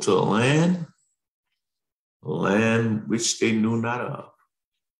go to a land which they knew not of.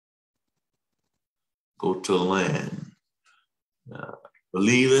 Go to a land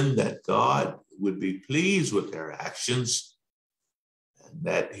believing that God would be pleased with their actions and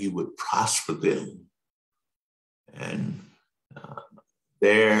that he would prosper them. And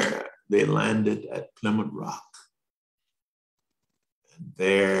there they landed at Plymouth Rock. And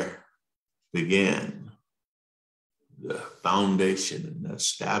there began the foundation and the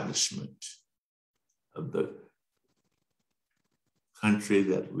establishment of the country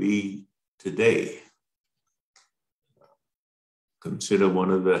that we today consider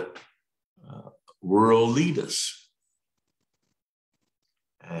one of the world leaders.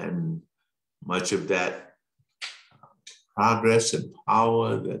 And much of that progress and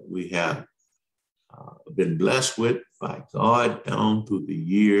power that we have been blessed with by God down through the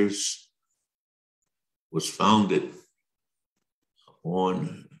years was founded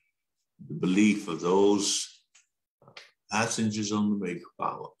on the belief of those passengers on the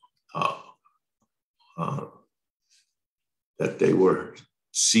Mayflower that they were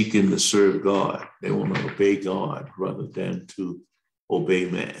seeking to serve God. They want to obey God rather than to obey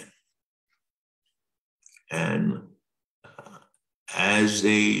man. And as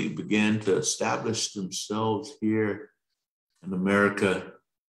they began to establish themselves here in America,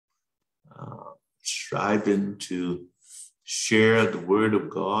 striving to share the word of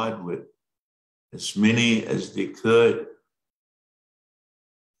God with as many as they could,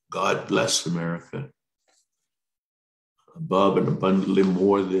 God blessed America above and abundantly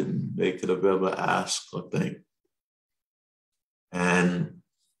more than they could have ever asked or think. And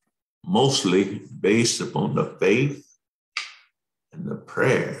mostly based upon the faith and the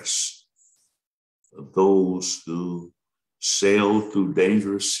prayers of those who sailed through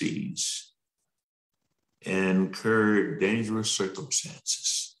dangerous seas and incurred dangerous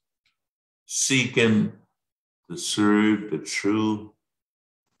circumstances, seeking to serve the true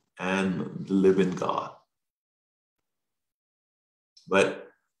and the living God. But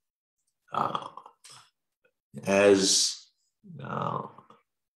as the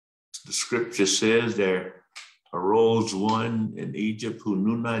scripture says, there arose one in Egypt who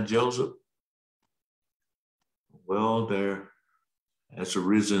knew not Joseph. Well, there has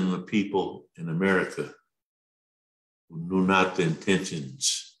arisen a people in America who knew not the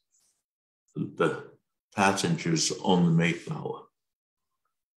intentions of the passengers on the Mayflower,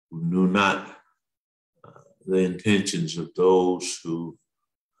 who knew not the intentions of those who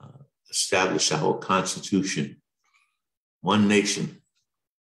established our Constitution, one nation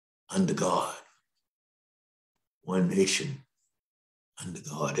under God, one nation under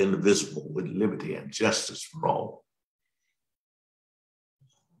God, indivisible, with liberty and justice for all.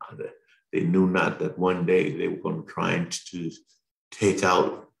 They knew not that one day they were going to try to take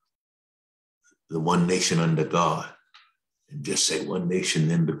out the one nation under God and just say one nation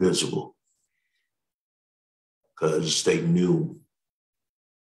indivisible, because they knew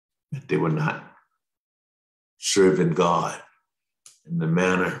that they were not serving God in the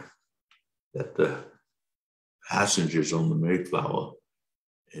manner that the passengers on the Mayflower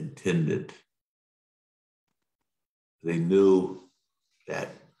intended. They knew that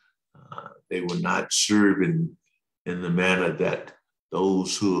they were not serving in the manner that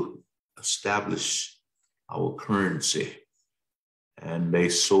those who established our currency, and they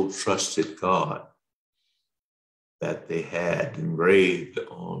so trusted God that they had engraved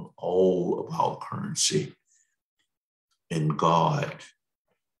on all of our currency, "In God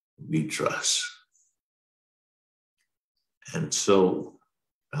we trust." And so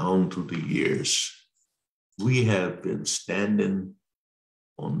down through the years, we have been standing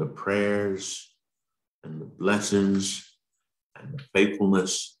on the prayers and the blessings and the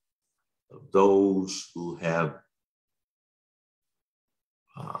faithfulness of those who have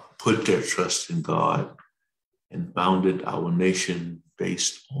put their trust in God and founded our nation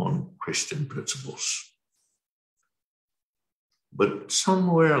based on Christian principles. But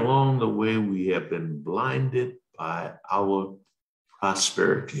somewhere along the way, we have been blinded by our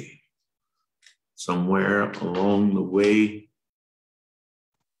prosperity. Somewhere along the way,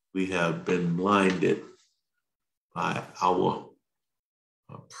 we have been blinded by our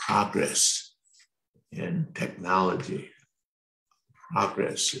progress in technology,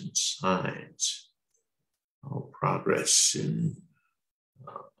 progress in science, our progress in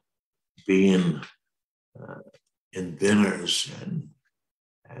being inventors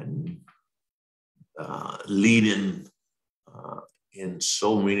and leading in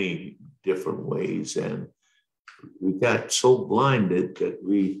so many different ways. And we got so blinded that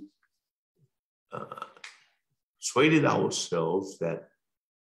we persuaded ourselves that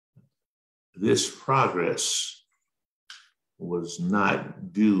this progress was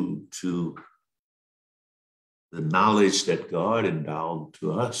not due to the knowledge that God endowed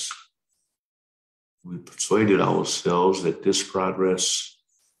to us. We persuaded ourselves that this progress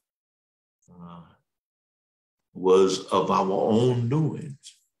was of our own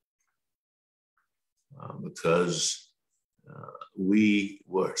doings because we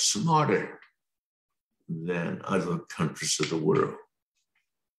were smarter than other countries of the world.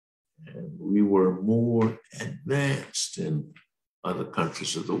 And we were more advanced than other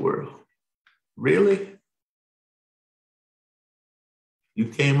countries of the world. Really? You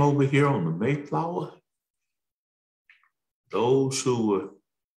came over here on the Mayflower? Those who were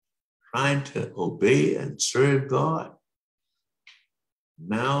trying to obey and serve God,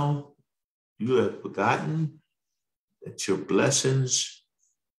 now you have forgotten that your blessings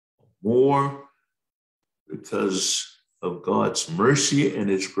are more because of God's mercy and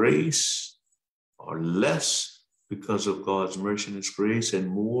His grace, or less because of God's mercy and His grace, and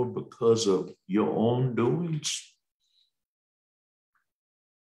more because of your own doings.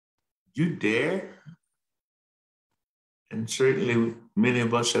 You dare? And certainly many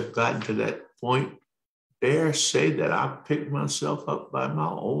of us have gotten to that point, dare say that I picked myself up by my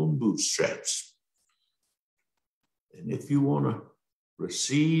own bootstraps. And if you want to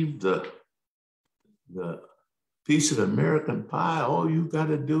receive the piece of American pie, all you got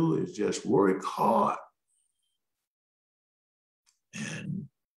to do is just work hard. And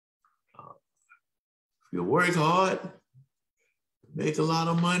if you work hard, make a lot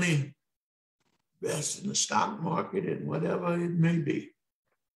of money, invest in the stock market and whatever it may be.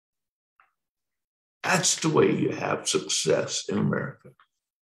 That's the way you have success in America.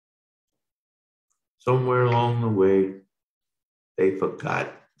 Somewhere along the way, they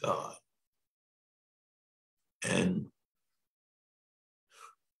forgot God. And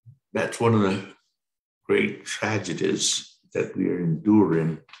that's one of the great tragedies that we are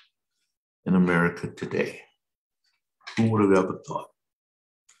enduring in America today. Who would have ever thought?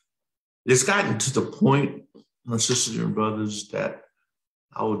 It's gotten to the point, my sisters and brothers, that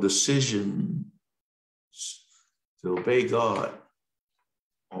our decision to obey God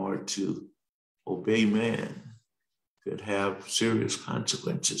or to obey man could have serious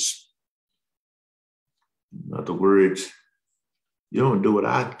consequences. In other words, you don't do what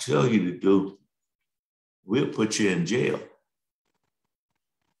I tell you to do, we'll put you in jail.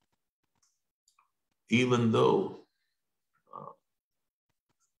 Even though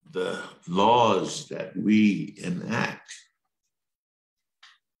the laws that we enact,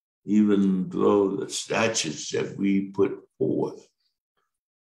 even though the statutes that we put forth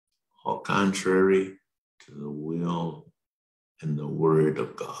are contrary to the will and the word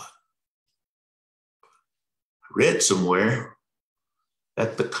of God. I read somewhere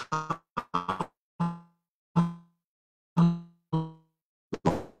that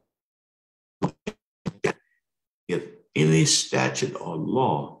if any statute or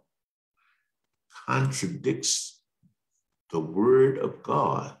law contradicts the word of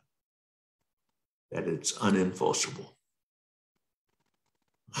God, that it's unenforceable.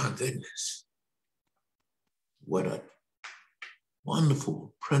 My goodness, what a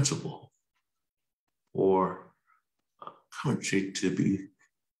wonderful principle for a country to be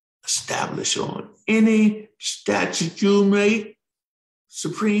established on. Any statute you make,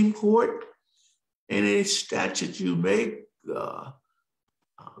 Supreme Court, any statute you make,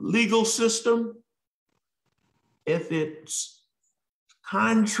 legal system, if it's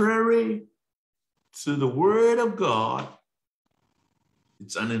contrary to the word of God,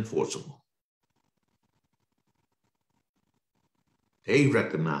 it's unenforceable. They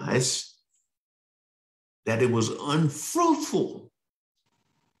recognized that it was unfruitful,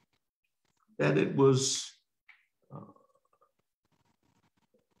 that it was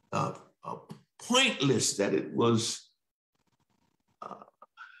pointless, that it was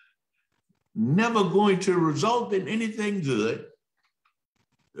never going to result in anything good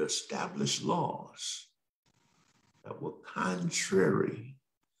to establish laws that were contrary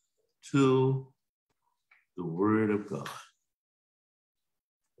to the word of God.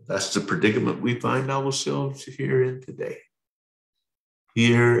 That's the predicament we find ourselves here in today,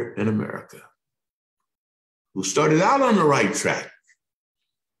 here in America, who started out on the right track,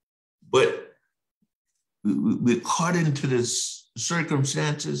 but we're caught into this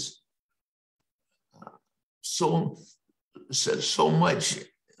circumstances so much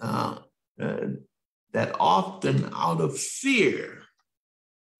that often out of fear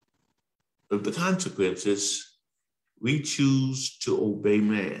of the consequences, we choose to obey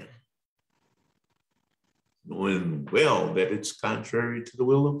man, knowing well that it's contrary to the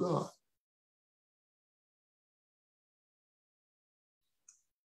will of God.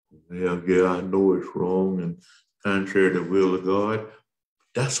 Yeah, I know it's wrong and contrary to the will of God.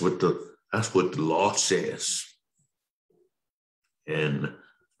 That's what the law says. And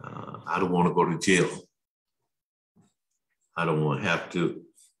I don't want to go to jail. I don't want to have to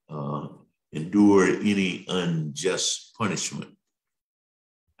endure any unjust punishment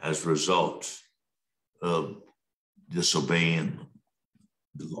as a result of disobeying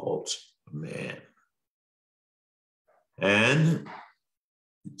the laws of man. And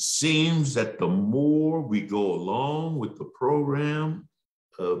it seems that the more we go along with the program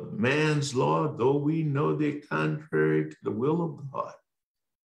of man's law, though we know they're contrary to the will of God,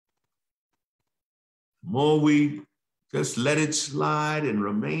 the more we just let it slide and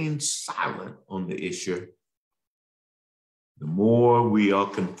remain silent on the issue, the more we are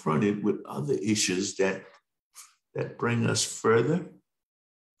confronted with other issues that bring us further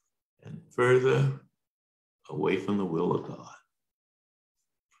and further away from the will of God.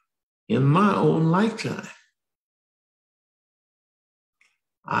 In my own lifetime,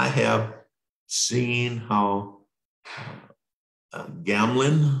 I have seen how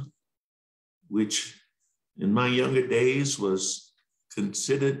gambling, which in my younger days was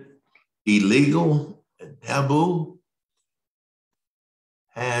considered illegal and taboo,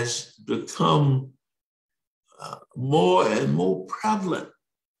 has become more and more prevalent.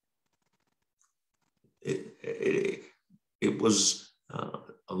 It was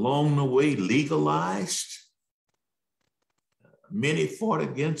along the way legalized. Many fought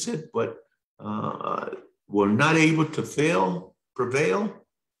against it, but were not able to prevail.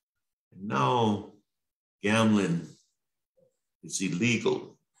 Now gambling is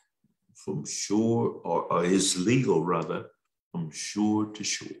illegal from shore, or is legal rather, from shore to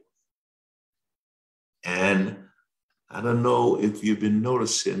shore. And I don't know if you've been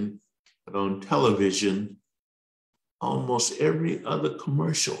noticing, but on television, almost every other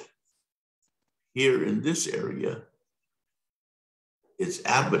commercial here in this area is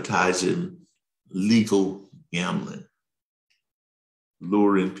advertising legal gambling,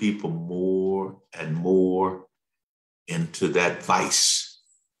 luring people more and more into that vice.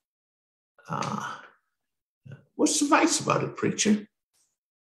 What's the vice about it, preacher?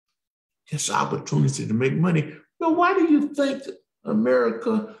 Just opportunity to make money. Well, why do you think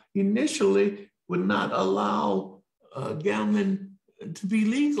America initially would not allow gambling to be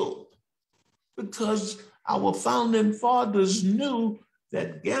legal? Because our founding fathers knew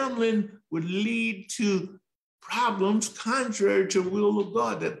that gambling would lead to problems contrary to the will of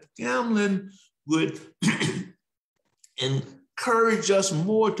God, that gambling would encourage us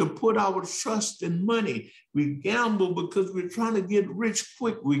more to put our trust in money. We gamble because we're trying to get rich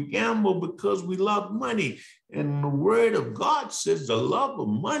quick. We gamble because we love money. And the word of God says the love of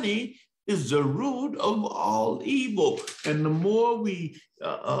money is the root of all evil. And the more we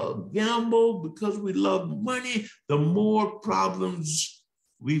gamble because we love money, the more problems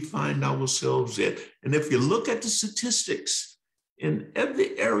we find ourselves in. And if you look at the statistics, in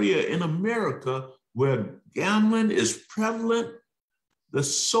every area in America where gambling is prevalent, the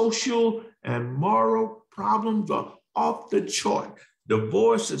social and moral problems are off the chart.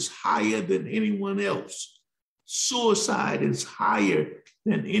 Divorce is higher than anyone else. Suicide is higher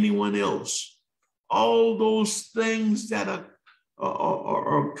than anyone else. All those things that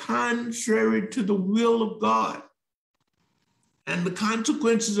are contrary to the will of God. And the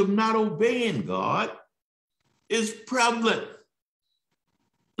consequences of not obeying God is prevalent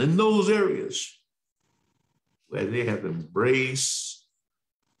in those areas where they have embraced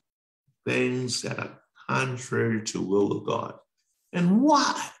things that are contrary to the will of God. And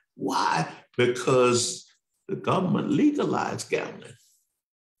why? Why? Because the government legalized gambling.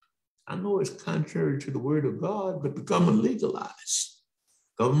 I know it's contrary to the word of God, but the government legalized.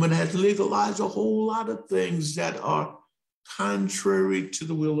 Government has legalized a whole lot of things that are contrary to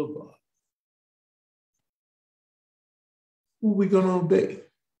the will of God. Who are we going to obey?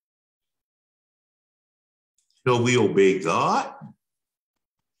 Shall we obey God,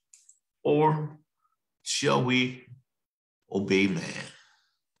 or shall we obey man?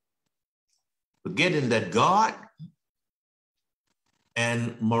 forgetting that God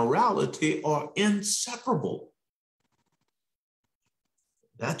and morality are inseparable.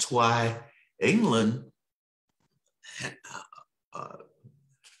 That's why England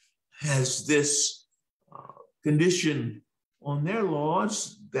has this condition on their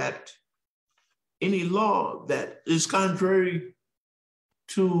laws that any law that is contrary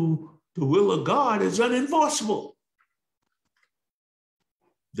to the will of God is unenforceable,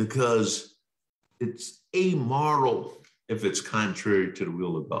 because it's amoral if it's contrary to the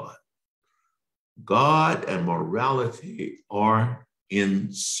will of God. God and morality are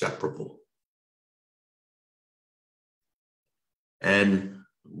inseparable. And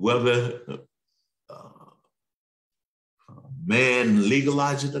whether man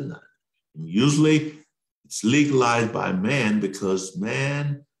legalizes it or not, usually it's legalized by man because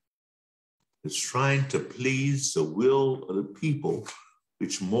man is trying to please the will of the people,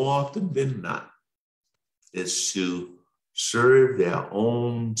 which more often than not is to serve their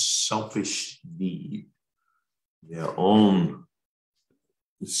own selfish need, their own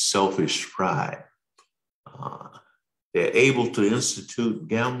selfish pride. They're able to institute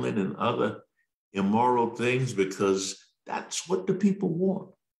gambling and other immoral things because that's what the people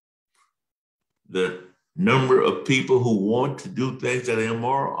want. The number of people who want to do things that are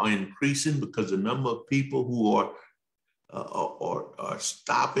immoral are increasing because the number of people who are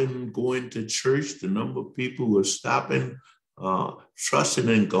stopping going to church, the number of people who are stopping trusting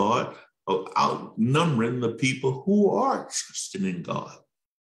in God are outnumbering the people who are trusting in God.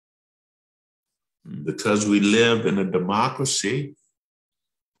 Because we live in a democracy,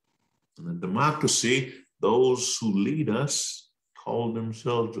 those who lead us, call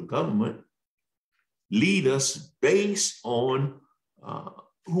themselves the government, lead us based on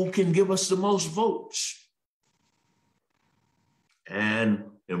who can give us the most votes. And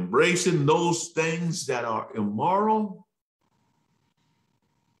embracing those things that are immoral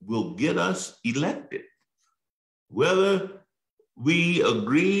will get us elected. Whether we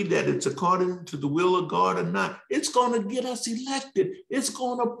agree that it's according to the will of God or not, it's going to get us elected. It's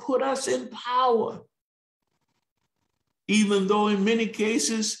going to put us in power. Even though in many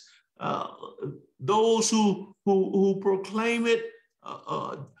cases, those who proclaim it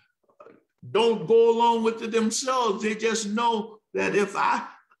don't go along with it themselves. They just know that if I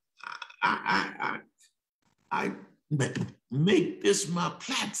make this my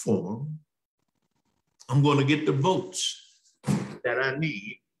platform, I'm going to get the votes that I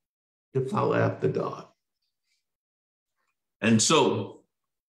need to follow after God. And so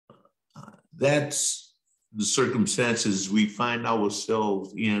that's the circumstances we find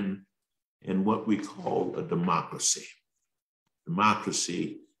ourselves in what we call a democracy.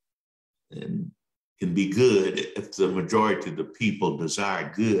 Democracy can be good if the majority of the people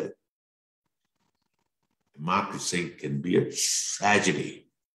desire good. Democracy can be a tragedy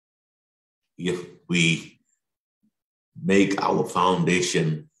if we make our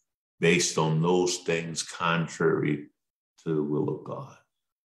foundation based on those things contrary to the will of God.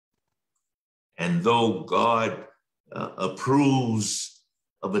 And though God approves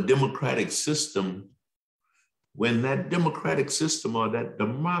of a democratic system, when that democratic system or that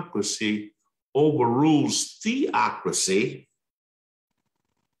democracy overrules theocracy,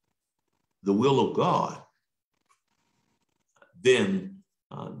 the will of God, then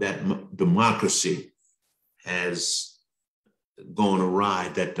that democracy has gone awry.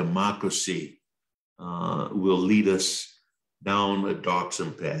 That democracy will lead us down a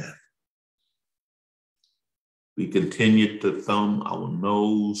darksome path. We continue to thumb our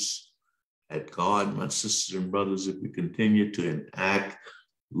nose at God, my sisters and brothers, if we continue to enact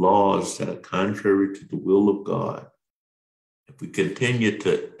laws that are contrary to the will of God, if we continue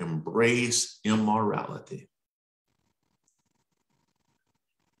to embrace immorality,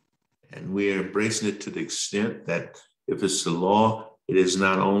 and we are embracing it to the extent that if it's the law, it is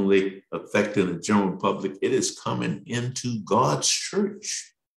not only affecting the general public, it is coming into God's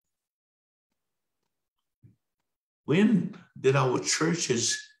church. When did our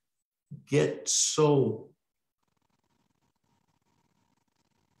churches get so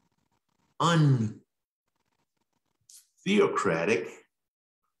untheocratic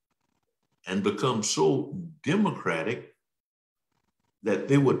and become so democratic that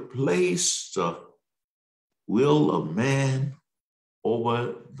they would place the will of man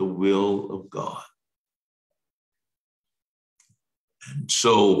over the will of God? And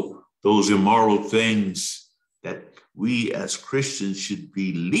so those immoral things that we as Christians should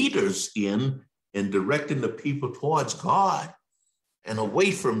be leaders in directing the people towards God and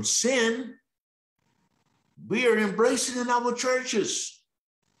away from sin, we are embracing in our churches.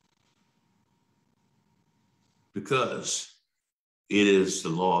 because it is the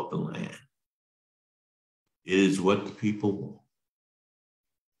law of the land. It is what the people want.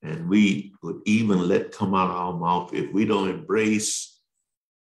 And we would even let come out of our mouth if we don't embrace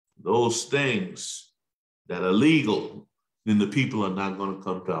those things that are legal, then the people are not going to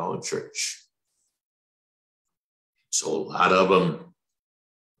come to our church. So a lot of them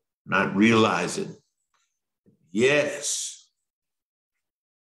not realizing, yes,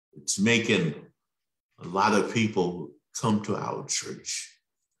 it's making a lot of people come to our church.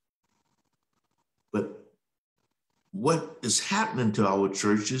 But what is happening to our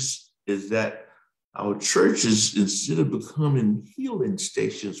churches is that our churches, instead of becoming healing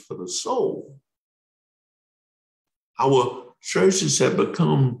stations for the soul, our churches have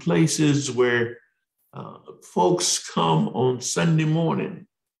become places where folks come on Sunday morning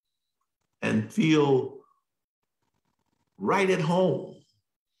and feel right at home,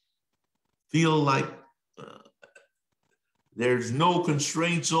 feel like there's no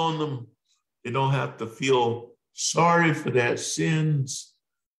constraints on them. They don't have to feel sorry for their sins.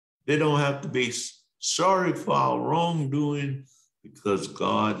 They don't have to be sorry for our wrongdoing because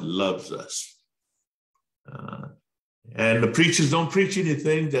God loves us. And the preachers don't preach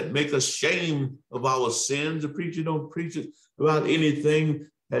anything that make us ashamed of our sins. The preacher don't preach about anything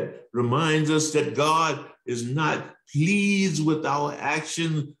that reminds us that God is not pleased with our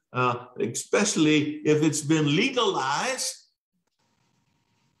action, especially if it's been legalized.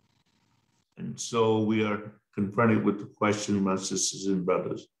 And so we are confronted with the question, my sisters and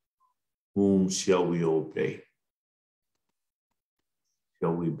brothers, whom shall we obey?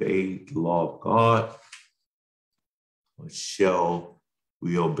 Shall we obey the law of God, or shall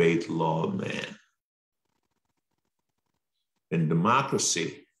we obey the law of man? In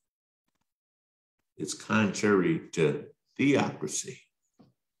democracy, it's contrary to theocracy,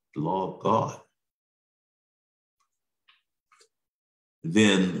 the law of God.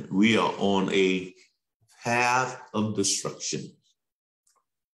 Then we are on a path of destruction.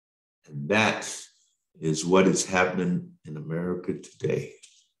 And that is what is happening in America today.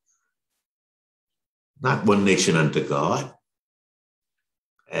 Not one nation under God,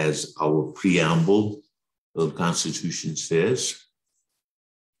 as our preamble of the Constitution says.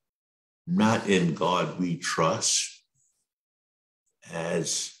 Not in God we trust,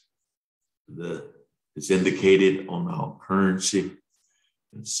 as is indicated on our currency.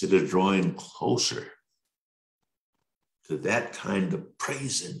 Instead of drawing closer to that kind of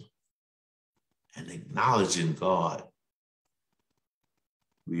praising and acknowledging God,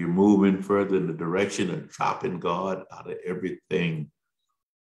 we are moving further in the direction of dropping God out of everything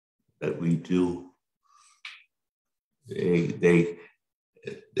that we do. They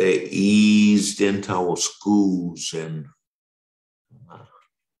eased into our schools, and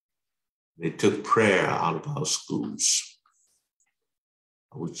they took prayer out of our schools.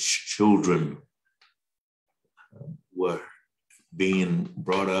 Our children were being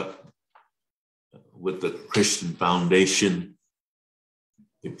brought up with the Christian foundation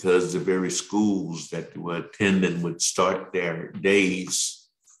because the very schools that they were attending would start their days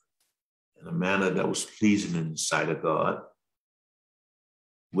in a manner that was pleasing in the sight of God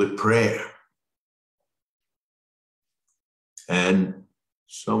with prayer. And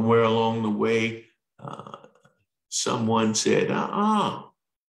somewhere along the way, someone said,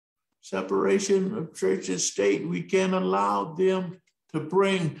 separation of church and state. We can't allow them to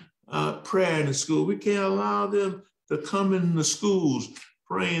bring prayer in the school. We can't allow them to come in the schools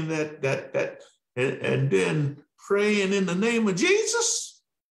praying that and then praying in the name of Jesus.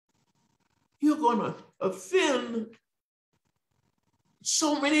 You're going to offend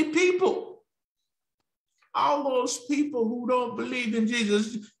so many people. All those people who don't believe in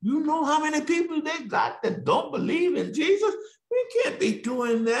Jesus, you know how many people they got that don't believe in Jesus? We can't be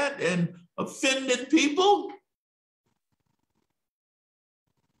doing that and offending people.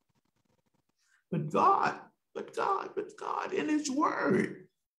 But God in his word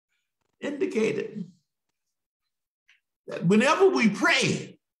indicated that whenever we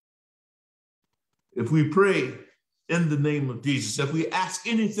pray, if we pray in the name of Jesus, if we ask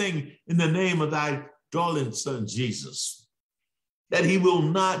anything in the name of thy darling son, Jesus, that he will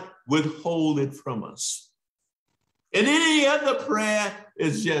not withhold it from us. And any other prayer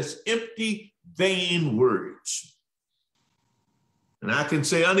is just empty, vain words. And I can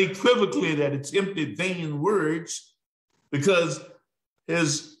say unequivocally that it's empty, vain words because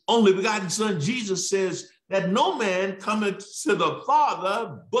his only begotten son, Jesus, says that no man cometh to the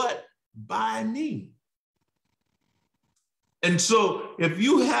Father but by me. And so if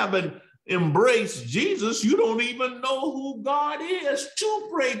you haven't embraced Jesus, you don't even know who God is to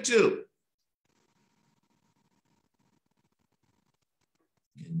pray to.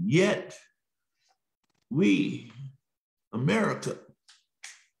 And yet, we, America,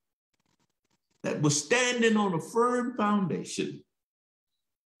 that was standing on a firm foundation,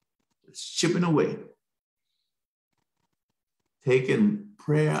 is chipping away, taking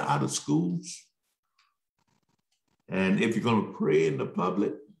prayer out of schools. And if you're going to pray in the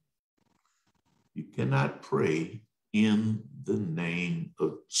public, you cannot pray in the name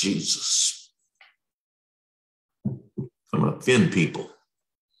of Jesus. It's going to offend people.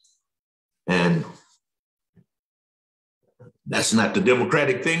 And that's not the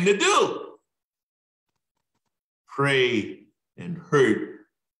democratic thing to do. Pray and hurt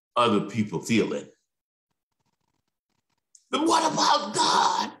other people feeling. But what about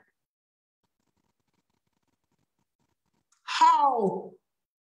God? How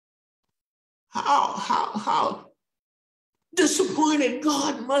disappointed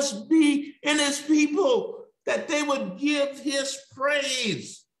God must be in his people that they would give his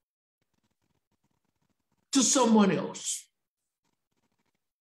praise to someone else.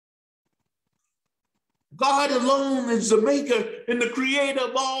 God alone is the maker and the creator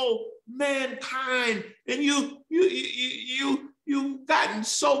of all mankind. And you've gotten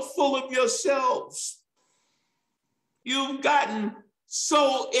so full of yourselves. You've gotten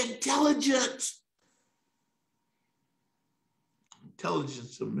so intelligent.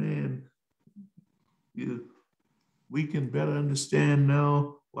 Intelligence of man. We can better understand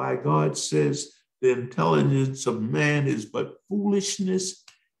now why God says the intelligence of man is but foolishness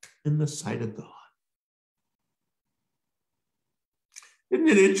in the sight of God. Isn't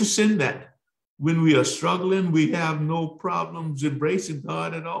it interesting that when we are struggling, we have no problems embracing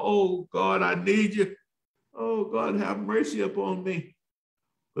God and, oh, God, I need you. Oh, God, have mercy upon me.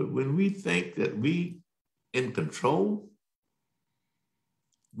 But when we think that we in control,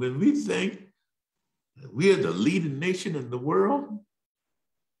 when we think that we are the leading nation in the world,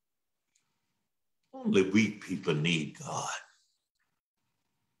 only weak people need God.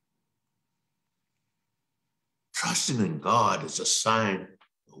 Trusting in God is a sign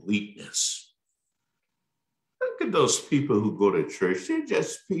of weakness. Look at those people who go to church. They're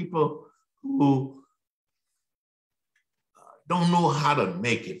just people who don't know how to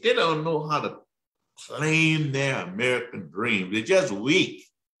make it. They don't know how to claim their American dream. They're just weak.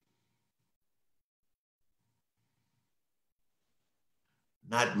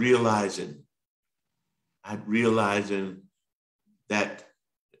 Not realizing that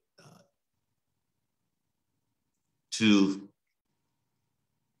to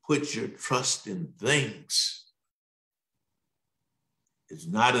put your trust in things is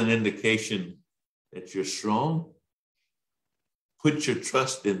not an indication that you're strong. Put your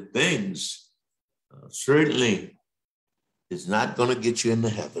trust in things certainly is not going to get you into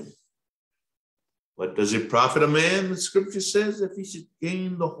heaven. What does it profit a man, the scripture says, if he should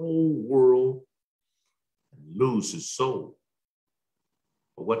gain the whole world and lose his soul?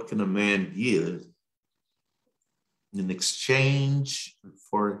 But what can a man give in exchange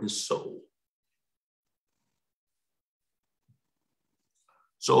for his soul?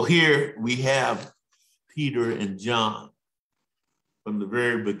 So here we have Peter and John from the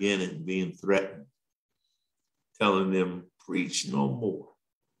very beginning being threatened, telling them, preach no more,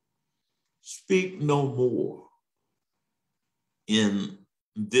 speak no more in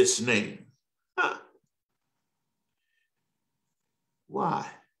this name. Why?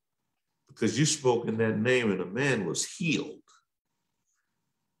 Because you spoke in that name and a man was healed.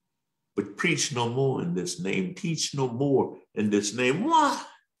 But preach no more in this name, teach no more in this name. Why?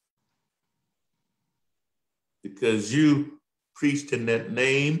 Because you preached in that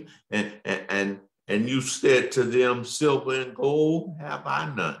name and you said to them, silver and gold have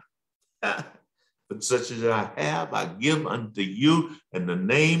I none. But such as I have, I give unto you. In the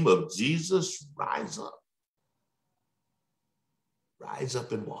name of Jesus, rise up. Rise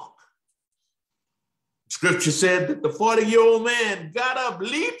up and walk. Scripture said that the 40-year-old man got up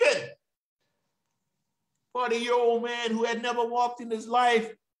leaping. 40-year-old man who had never walked in his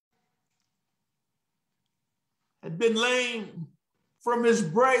life, had been lame from his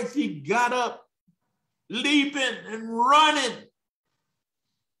birth. He got up leaping and running.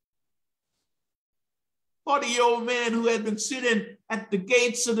 40-year-old man who had been sitting at the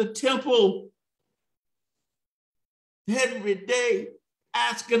gates of the temple every day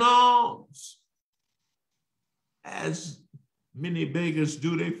asking alms. As many beggars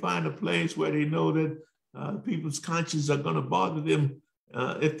do, they find a place where they know that people's conscience are going to bother them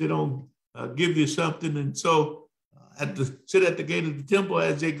if they don't give you something. And so sit at the gate of the temple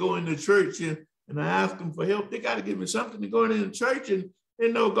as they go into church and I ask them for help. They got to give me something to go into church, and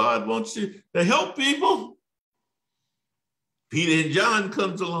they know God wants you to help people. Peter and John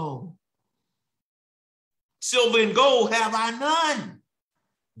comes along. Silver and gold have I none.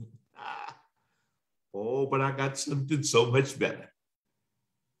 Oh, but I got something so much better.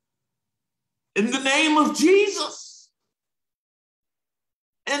 In the name of Jesus,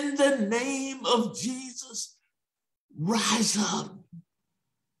 in the name of Jesus, rise up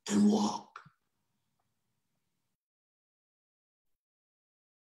and walk.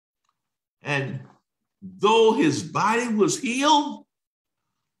 And though his body was healed,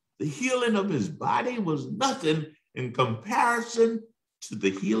 the healing of his body was nothing in comparison to the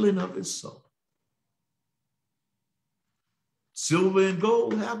healing of his soul. Silver and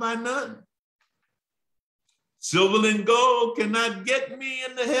gold have I none. Silver and gold cannot get me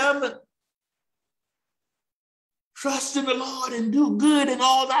into heaven. Trust in the Lord and do good in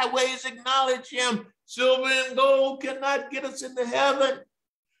all thy ways, acknowledge him. Silver and gold cannot get us into heaven.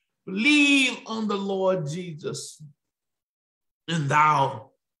 Believe on the Lord Jesus, and thou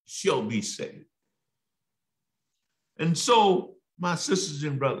shalt be saved. And so, my sisters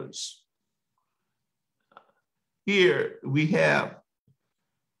and brothers, here we have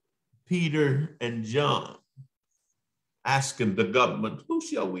Peter and John asking the government, who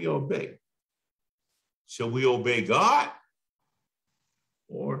shall we obey? Shall we obey God,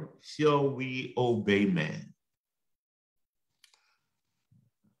 or shall we obey man?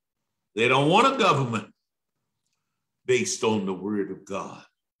 They don't want a government based on the word of God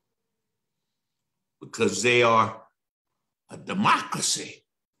because they are a democracy.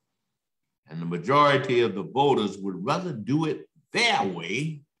 And the majority of the voters would rather do it their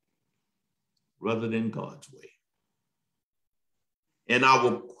way rather than God's way. And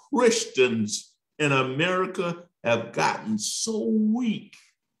our Christians in America have gotten so weak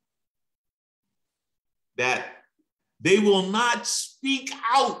that they will not speak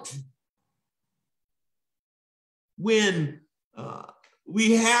out when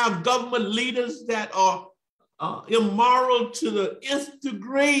we have government leaders that are immoral to the nth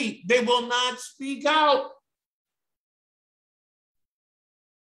degree. They will not speak out.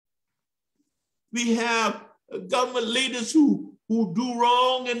 We have government leaders who do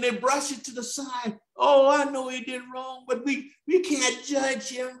wrong and they brush it to the side. Oh, I know he did wrong, but we can't judge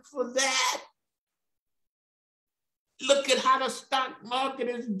him for that. Look at how the stock market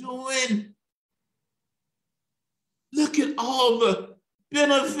is doing. Look at all the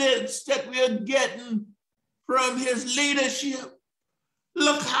benefits that we are getting from his leadership.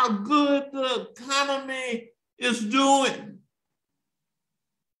 Look how good the economy is doing.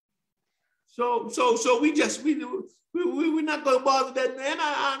 So we're not going to bother that man.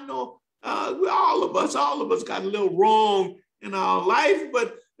 I know all of us got a little wrong in our life,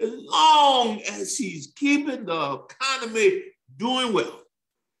 but as long as he's keeping the economy doing well,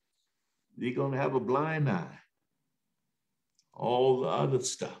 we're going to have a blind eye. All the other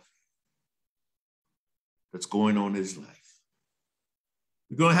stuff that's going on in his life.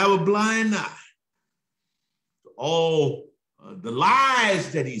 We're going to have a blind eye to all the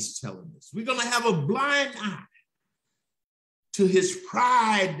lies that he's telling us. We're going to have a blind eye to his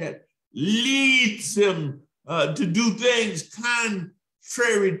pride that leads him to do things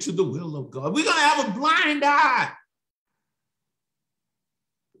contrary to the will of God. We're going to have a blind eye.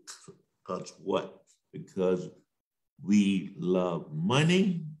 Because what? Because we love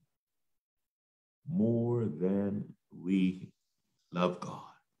money more than we love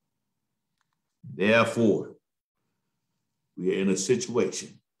God. Therefore, we are in a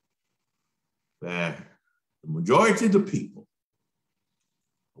situation where the majority of the people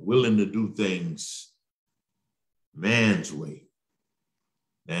are willing to do things man's way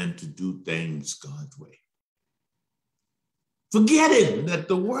than to do things God's way. Forgetting that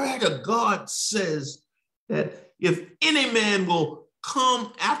the word of God says that if any man will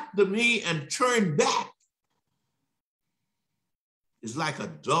come after me and turn back, it's like a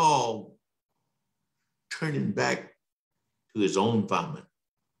dog turning back to his own vomit.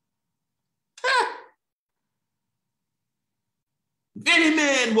 If any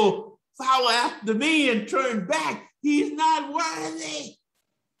man will follow after me and turn back, he's not worthy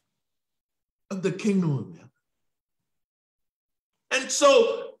of the kingdom of heaven. And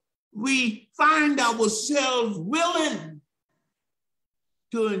so we find ourselves willing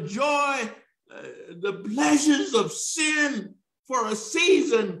to enjoy the pleasures of sin for a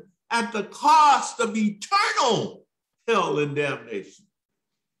season at the cost of eternal hell and damnation.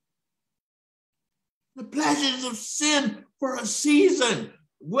 The pleasures of sin for a season,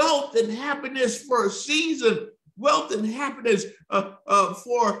 wealth and happiness for a season, wealth and happiness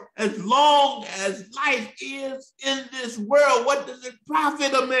for as long as life is in this world. What does it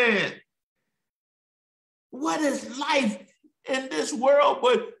profit a man? What is life in this world,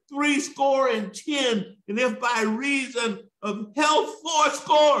 but 70, and if by reason of health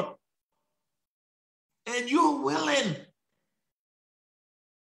 80. And you're willing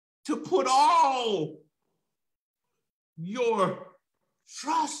to put all your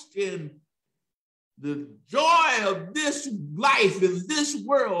trust in the joy of this life, in this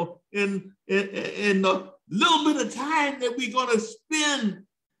world, in the little bit of time that we're going to spend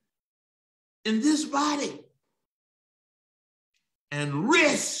in this body, and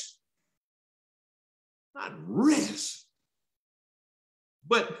risk, not risk,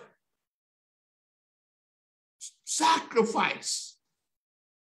 but sacrifice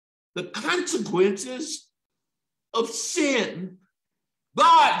the consequences of sin.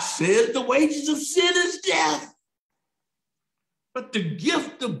 God says the wages of sin is death, but the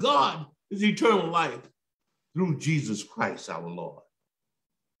gift of God is eternal life through Jesus Christ our Lord.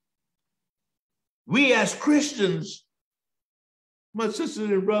 We as Christians, my sisters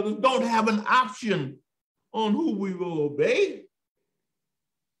and brothers, don't have an option on who we will obey.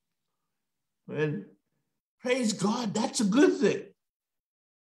 And praise God, that's a good thing.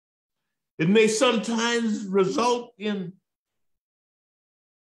 It may sometimes result in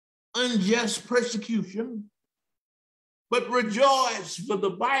unjust persecution, but rejoice, for the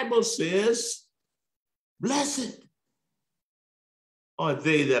Bible says, blessed are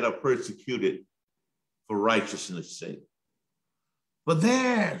they that are persecuted for righteousness' sake. For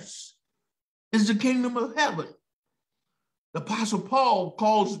theirs is the kingdom of heaven. The Apostle Paul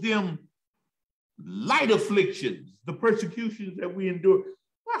calls them light afflictions, the persecutions that we endure.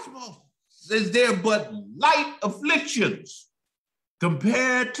 Apostle Paul says they're but light afflictions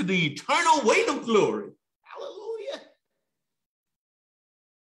compared to the eternal weight of glory. Hallelujah.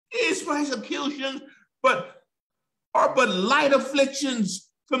 These persecutions are but light afflictions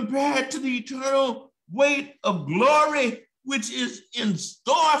compared to the eternal weight of glory which is in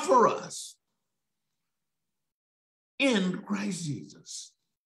store for us in Christ Jesus.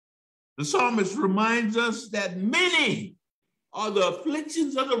 The psalmist reminds us that many are the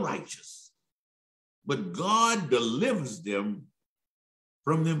afflictions of the righteous, but God delivers them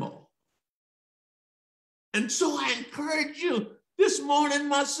from them all. And so I encourage you this morning,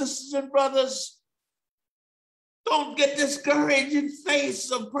 my sisters and brothers, don't get discouraged in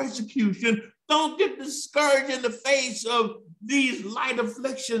face of persecution. Don't get discouraged in the face of these light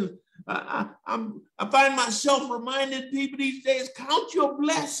afflictions. I find myself reminding people these days, count your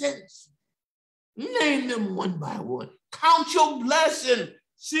blessings. Name them one by one. Count your blessings.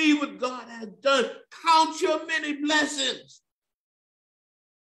 See what God has done. Count your many blessings.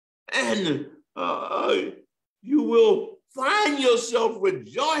 And you will find yourself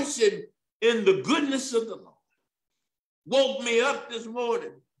rejoicing in the goodness of the Lord. Woke me up this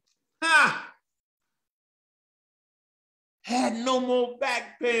morning. Had no more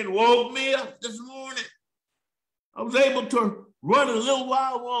back pain. Woke me up this morning. I was able to run a little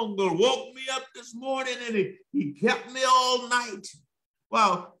while longer. Woke me up this morning, and he kept me all night.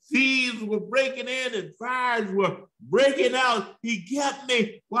 While thieves were breaking in and fires were breaking out, he kept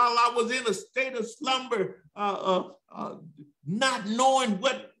me while I was in a state of slumber, not knowing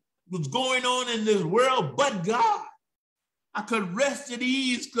what was going on in this world, but God. I could rest at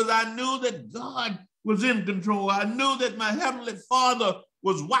ease because I knew that God was in control. I knew that my Heavenly Father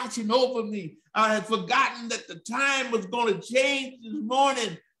was watching over me. I had forgotten that the time was going to change this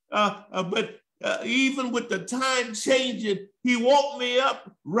morning, but even with the time changing, he woke me up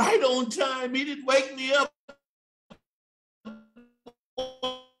right on time. He didn't wake me up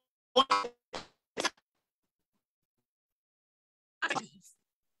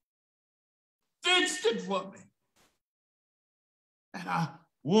fixed it for me. And I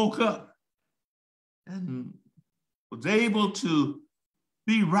woke up and was able to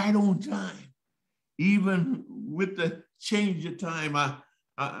be right on time, even with the change of time.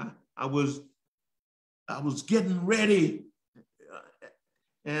 I was getting ready,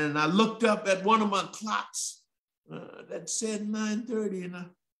 and I looked up at one of my clocks that said 9:30, and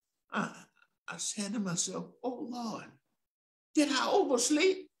I said to myself, "Oh Lord, did I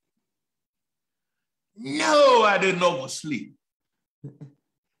oversleep?" No, I didn't oversleep.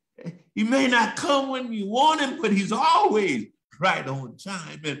 He may not come when you want him, but he's always right on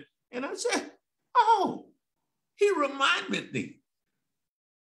time. And I said, oh, he reminded me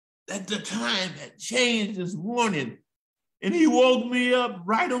that the time had changed this morning, and he woke me up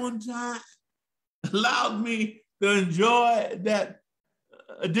right on time, allowed me to enjoy that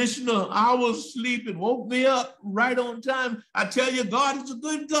additional hours sleep, and woke me up right on time. I tell you, God is a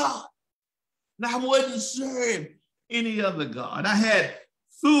good God. And I wouldn't serve any other God. I had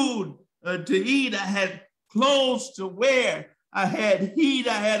food to eat. I had clothes to wear. I had heat.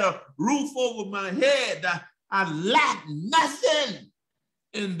 I had a roof over my head. I lacked nothing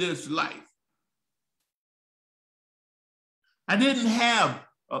in this life. I didn't have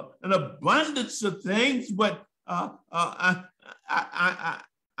an abundance of things, but I'm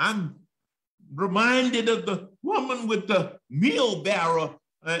reminded of the woman with the meal barrel,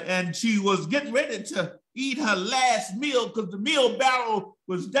 and she was getting ready to eat her last meal because the meal barrel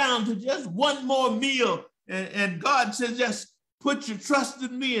was down to just one more meal. And God says, just put your trust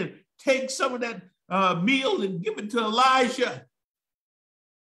in me and take some of that meal and give it to Elijah.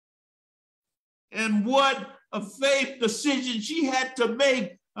 And what a faith decision she had to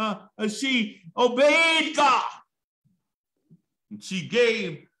make. She obeyed God. She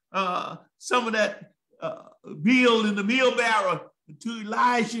gave some of that meal in the meal barrel to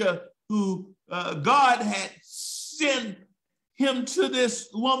Elijah, who God had sent him to this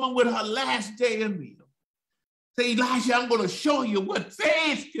woman with her last day of meal. Say, Elijah, I'm going to show you what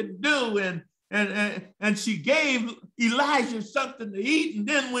faith can do. And she gave Elijah something to eat. And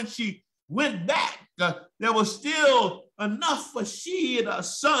then when she went back, there was still enough for she and her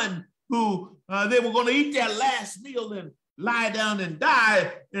son, who they were going to eat their last meal and lie down and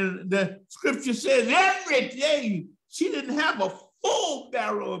die. And the scripture says every day she didn't have a full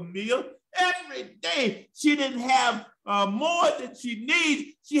barrel of meal. Every day she didn't have more than she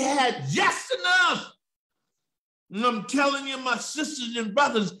needs. She had just enough. And I'm telling you, my sisters and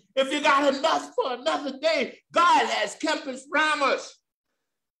brothers, if you got enough for another day, God has kept his promise.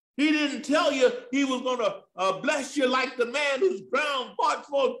 He didn't tell you he was going to bless you like the man whose ground bought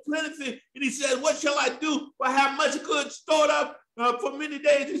for plenty. And he said, what shall I do? I have much good stored up for many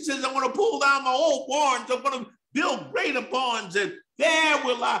days. He says, I'm going to pull down my old barns. I'm going to build greater barns, and there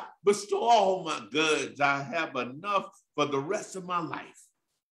will I bestow all my goods. I have enough for the rest of my life.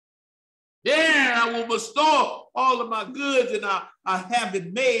 There I will bestow all of my goods, and I have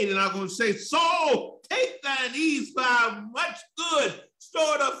it made. And I'm going to say, soul, take thine ease, for I have much good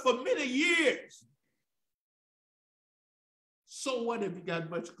stored up for many years. So what if you got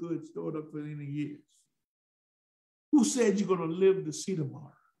much good stored up for many years? Who said you're going to live to see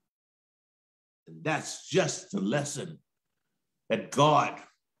tomorrow? And that's just the lesson that God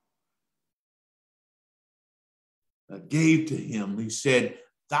gave to him. He said,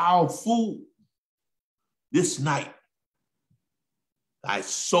 thou fool, this night thy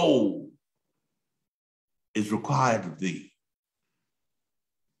soul is required of thee.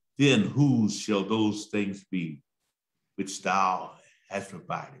 Then whose shall those things be which thou hast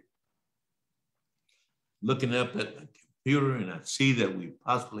provided? Looking up at the computer, and I see that we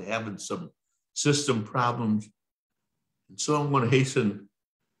possibly having some system problems. And so I'm going to hasten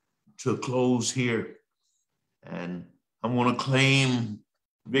to a close here. And I'm going to claim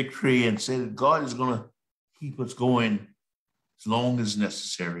victory and say that God is going to keep us going as long as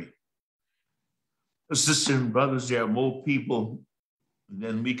necessary. Sisters and brothers, there are more people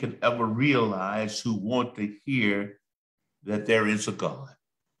than we can ever realize who want to hear that there is a God.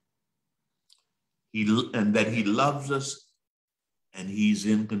 And that he loves us and he's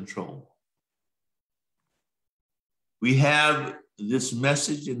in control. We have this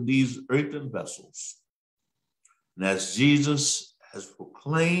message in these earthen vessels. And as Jesus has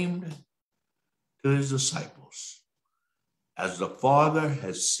proclaimed to his disciples, as the Father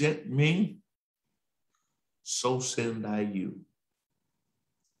has sent me, so send I you.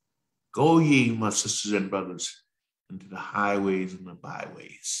 Go ye, my sisters and brothers, into the highways and the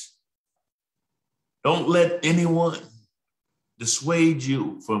byways. Don't let anyone dissuade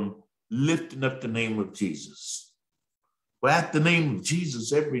you from lifting up the name of Jesus. For at the name of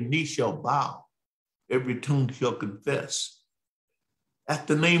Jesus, every knee shall bow, every tongue shall confess. At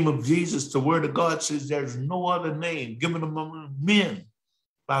the name of Jesus, the word of God says there's no other name given among men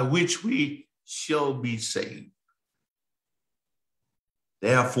by which we shall be saved.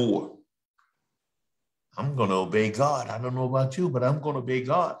 Therefore, I'm going to obey God. I don't know about you, but I'm going to obey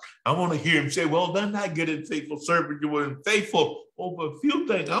God. I want to hear him say, well done, thy good and faithful servant. You were faithful over a few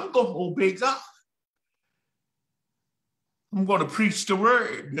things. I'm going to obey God. I'm going to preach the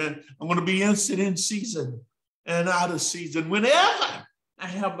word. And I'm going to be instant in season and out of season whenever I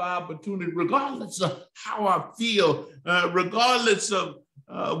have the opportunity, regardless of how I feel, regardless of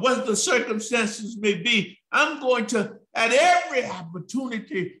what the circumstances may be. I'm going to, at every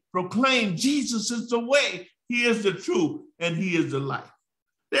opportunity, proclaim Jesus is the way, he is the truth, and he is the life.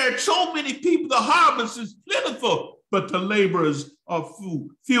 There are so many people, the harvest is plentiful, but the laborers are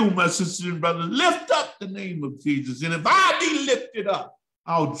few, my sisters and brothers. Lift up the name of Jesus, and if I be lifted up,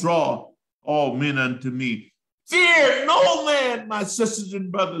 I'll draw all men unto me. Fear no man, my sisters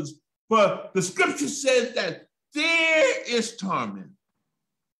and brothers, For the scripture says that there is torment.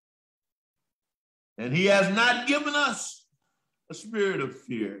 And he has not given us a spirit of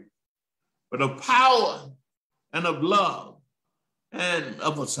fear, but of power and of love and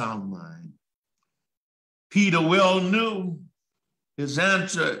of a sound mind. Peter well knew his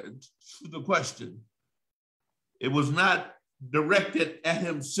answer to the question. It was not directed at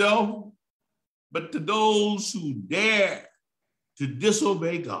himself, but to those who dare to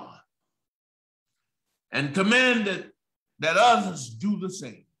disobey God, and commanded that others do the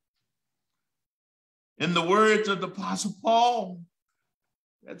same. In the words of the Apostle Paul,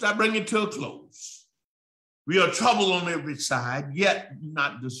 as I bring it to a close, we are troubled on every side, yet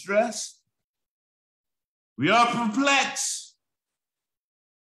not distressed. We are perplexed,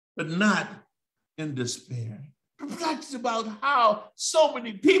 but not in despair. Perplexed about how so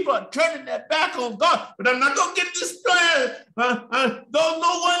many people are turning their back on God, but I'm not going to get despair. Though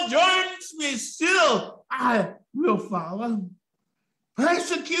no one joins me, still I will follow.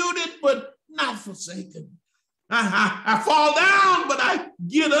 Persecuted, but not forsaken. I fall down, but I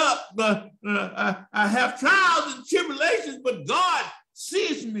get up. I have trials and tribulations, but God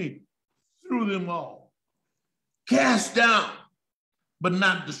sees me through them all. Cast down, but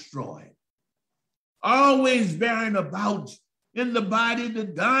not destroyed. Always bearing about in the body the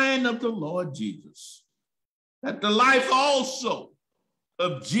dying of the Lord Jesus, that the life also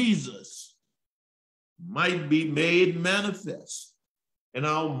of Jesus might be made manifest in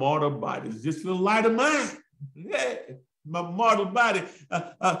our mortal bodies. Just the light of mine, yeah, my mortal body.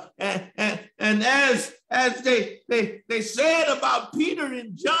 And as they said about Peter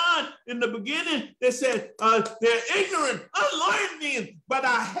and John in the beginning, they said, they're ignorant, unlearned, but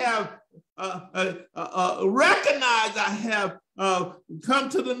I have recognized, I have come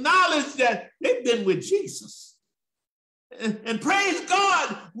to the knowledge that they've been with Jesus. And praise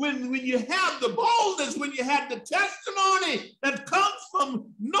God, when you have the boldness, when you have the testimony that comes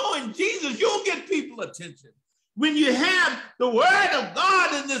from knowing Jesus, you'll get people attention. When you have the word of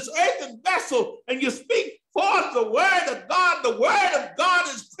God in this earthen vessel and you speak forth the word of God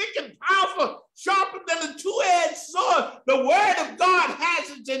is quick and powerful, sharper than a two-edged sword. The word of God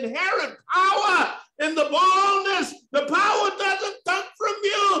has its inherent power in the boldness. The power doesn't come from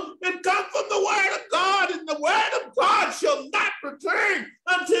you. It comes from the word of God, and the word of God shall not return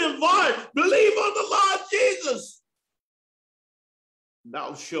unto him void. Believe on the Lord Jesus,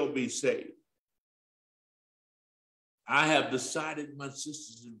 thou shalt be saved. I have decided, my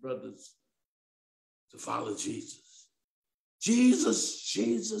sisters and brothers, to follow Jesus. Jesus,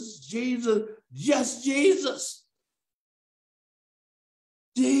 Jesus, Jesus, just Jesus.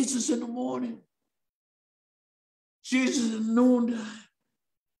 Jesus in the morning. Jesus in noontime.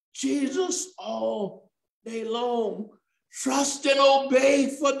 Jesus all day long. Trust and obey,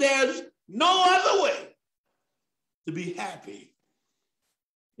 for there's no other way to be happy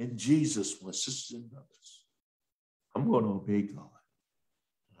in Jesus, my sisters and brothers. I'm going to obey God.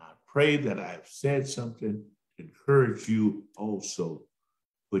 I pray that I've said something to encourage you also.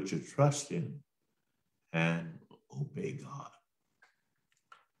 Put your trust in and obey God.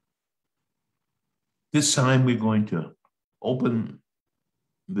 This time we're going to open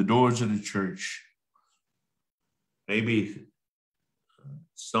the doors of the church. Maybe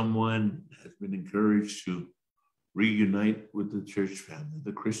someone has been encouraged to reunite with the church family,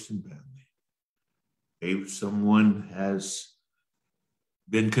 the Christian family. Maybe someone has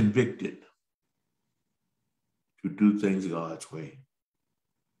been convicted to do things God's way,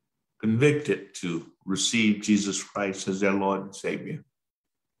 convicted to receive Jesus Christ as their Lord and Savior.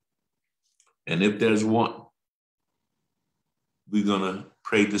 And if there's one, we're going to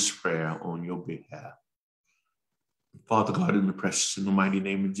pray this prayer on your behalf. Father God, in the precious and the mighty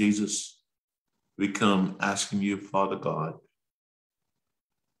name of Jesus, we come asking you, Father God,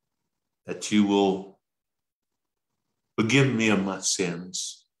 that you will forgive me of my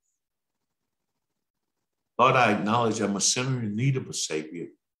sins. Lord, I acknowledge I'm a sinner in need of a Savior.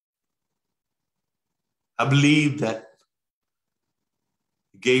 I believe that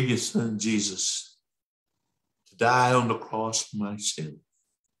you gave your son Jesus to die on the cross for my sin.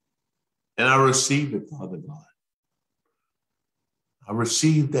 And I received it, Father God. I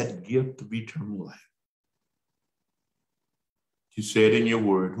received that gift of eternal life. You said in your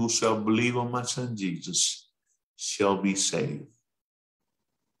word, who shall believe on my son Jesus shall be saved.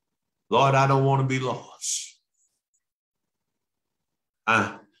 Lord, I don't want to be lost.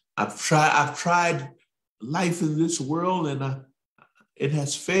 I've tried life in this world, and it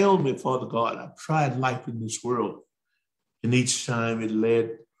has failed me, Father God. I've tried life in this world, and each time it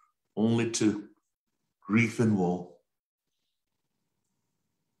led only to grief and woe.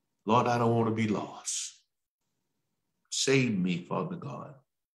 Lord, I don't want to be lost. Save me, Father God,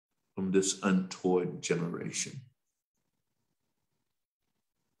 from this untoward generation.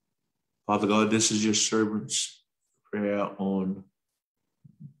 Father God, this is your servant's prayer on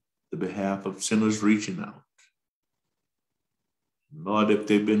the behalf of sinners reaching out. Lord, if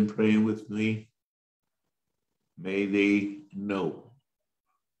they've been praying with me, may they know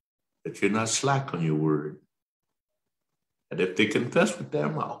that you're not slack on your word. And if they confess with their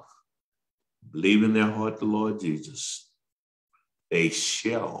mouth, believe in their heart the Lord Jesus, they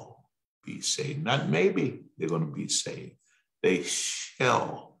shall be saved. Not maybe they're going to be saved. They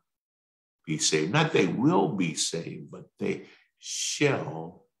shall be saved. Not they will be saved, but they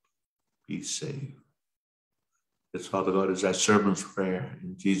shall be saved. This, Father God, is our servant's prayer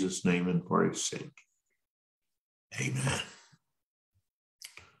in Jesus' name and for his sake. Amen.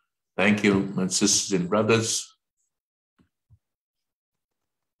 Thank you, my sisters and brothers.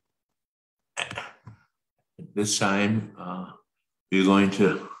 At this time, we're going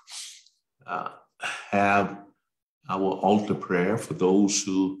to have our altar prayer for those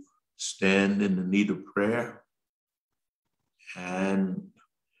who stand in the need of prayer and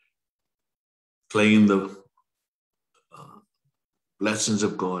claim the blessings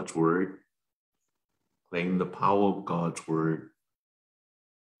of God's word, claim the power of God's word,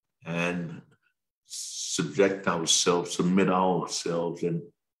 and submit ourselves in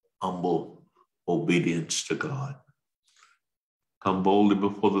humble obedience to God. Come boldly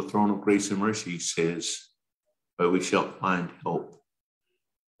before the throne of grace and mercy, he says, where we shall find help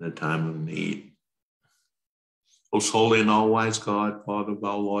in the time of need. Most holy and all-wise God, Father of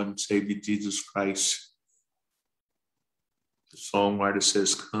our Lord and Savior Jesus Christ, the songwriter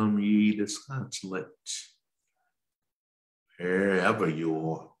says, come ye disconsolate, wherever you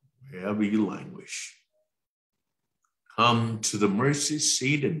are, wherever you languish. Come to the mercy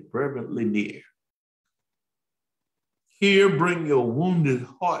seat and fervently near. Here bring your wounded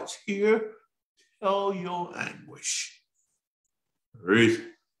hearts. Here tell your anguish. Earth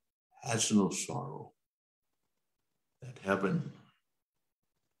has no sorrow that heaven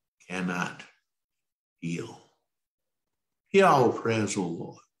cannot heal. Hear our prayers, O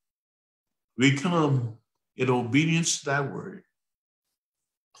Lord. We come in obedience to thy word,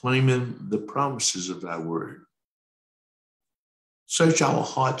 claiming the promises of thy word. Search our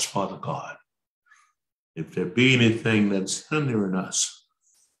hearts, Father God. If there be anything that's hindering us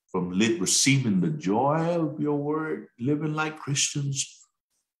from receiving the joy of your word, living like Christians,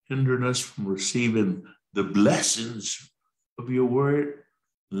 hindering us from receiving the blessings of your word,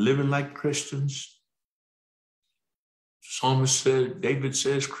 living like Christians. Psalmist said, David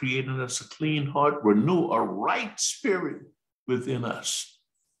says, creating us a clean heart, renew a right spirit within us.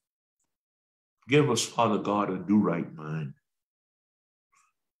 Give us, Father God, a do-right mind.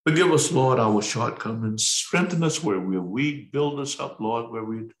 Forgive us, Lord, our shortcomings. Strengthen us where we're weak. Build us up, Lord, where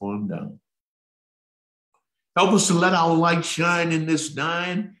we're torn down. Help us to let our light shine in this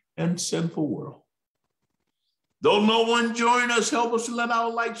dying and sinful world. Though no one join us, help us to let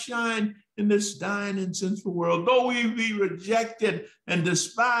our light shine in this dying and sinful world. Though we be rejected and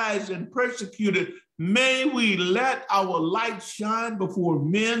despised and persecuted, may we let our light shine before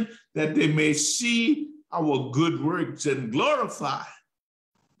men that they may see our good works and glorify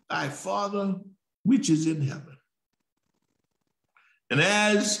thy Father which is in heaven. And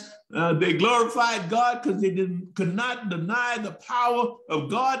as they glorified God because they could not deny the power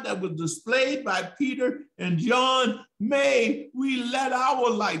of God that was displayed by Peter and John, may we let our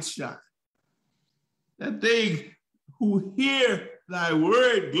light shine, that they who hear thy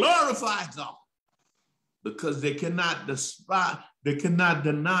word glorify God, because they cannot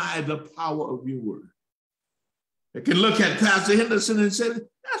deny the power of your word. They can look at Pastor Henderson and say,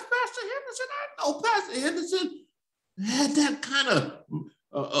 that's Pastor Henderson. I know Pastor Henderson had that kind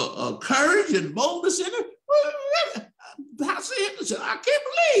of courage and boldness in it. Well, Pastor Henderson, I can't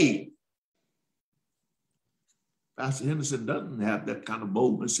believe. Pastor Henderson doesn't have that kind of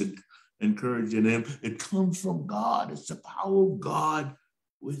boldness and courage in him. It comes from God. It's the power of God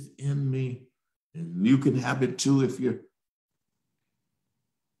within me. And you can have it too if you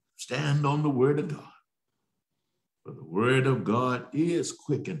stand on the word of God. For the word of God is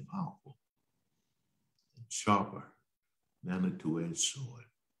quick and powerful and sharper than a two-edged sword.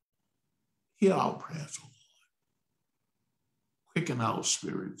 Hear our prayers, O Lord. Quicken our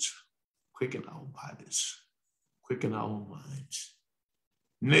spirits, quicken our bodies, quicken our minds.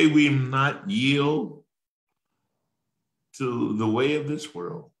 May we not yield to the way of this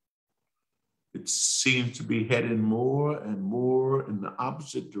world. It seems to be heading more and more in the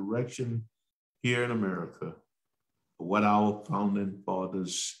opposite direction here in America. What our founding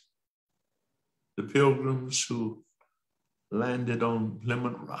fathers the pilgrims who landed on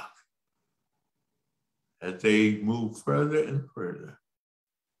Plymouth Rock, as they move further and further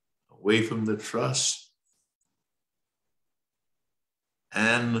away from the trust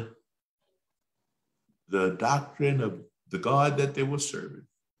and the doctrine of the God that they were serving.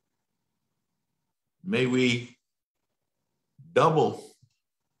 May we double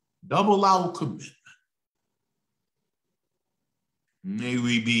our commitment. May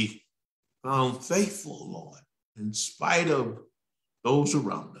we be found faithful, Lord, in spite of those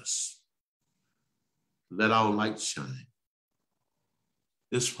around us. Let our light shine.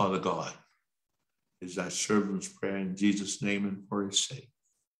 This, Father God, is thy servant's prayer in Jesus' name and for his sake.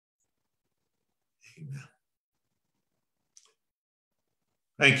 Amen.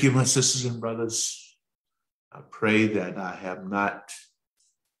 Thank you, my sisters and brothers. I pray that I have not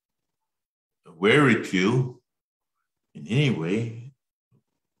wearied you in any way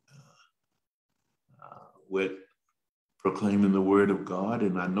with proclaiming the word of God.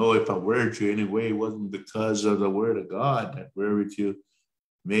 And I know if I worried you anyway, it wasn't because of the word of God that worried you.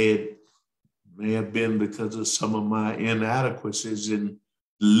 May have been because of some of my inadequacies in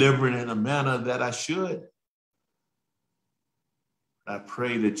delivering in a manner that I should. I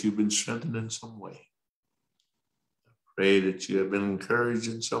pray that you've been strengthened in some way. I pray that you have been encouraged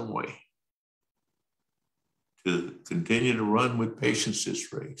in some way to continue to run with patience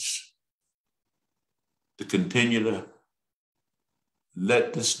this race, to continue to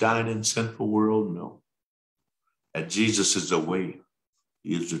let this dying and sinful world know that Jesus is the way,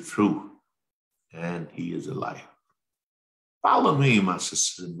 he is the truth, and he is the life. Follow me, my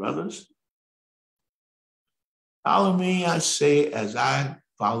sisters and brothers. Follow me, I say, as I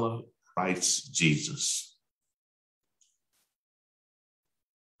follow Christ Jesus.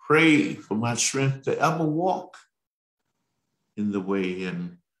 Pray for my strength to ever walk in the way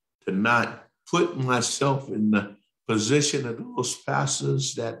and to not put myself in the position of those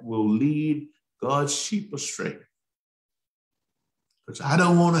pastors that will lead God's sheep astray. Because I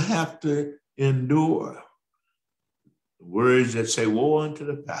don't want to have to endure the words that say, woe unto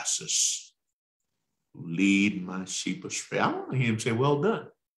the pastors who lead my sheep astray. I want to hear him say, well done.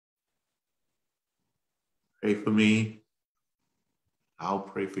 Pray for me. I'll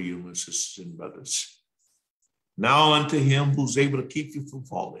pray for you, my sisters and brothers. Now unto him who's able to keep you from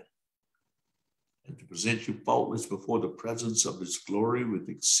falling and to present you faultless before the presence of his glory with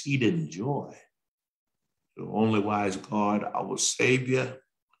exceeding joy. The only wise God, our Savior,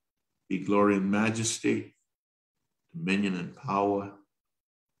 be glory and majesty, dominion and power,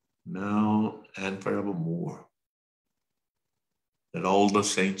 now and forevermore. Let all the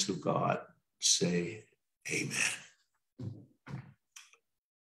saints of God say amen.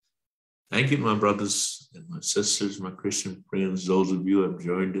 Thank you, my brothers and my sisters, my Christian friends, those of you who have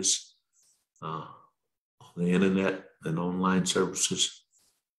joined us on the internet and online services.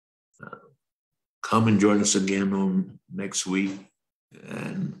 Come and join us again on next week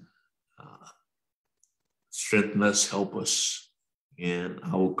and strengthen us, help us in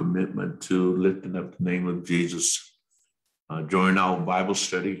our commitment to lifting up the name of Jesus. Join our Bible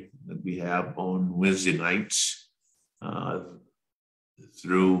study that we have on Wednesday nights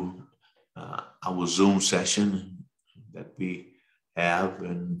through our Zoom session that we have.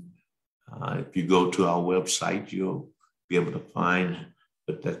 And if you go to our website, you'll be able to find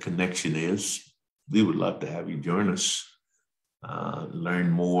what that connection is. We would love to have you join us, learn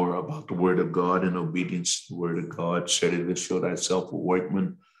more about the Word of God and obedience to the Word of God. Study to show thyself a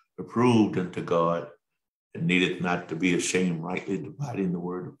workman approved unto God, and needeth not to be ashamed, rightly dividing the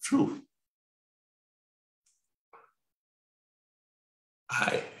word of truth.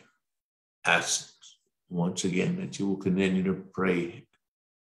 I ask once again that you will continue to pray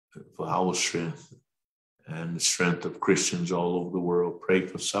for our strength and the strength of Christians all over the world. Pray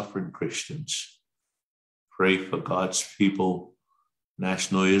for suffering Christians. Pray for God's people,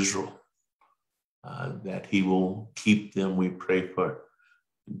 national Israel, that he will keep them. We pray for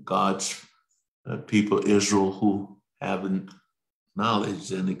God's people, Israel, who have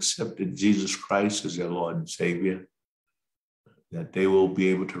acknowledged and accepted Jesus Christ as their Lord and Savior, that they will be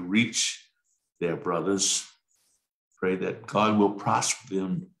able to reach their brothers. Pray that God will prosper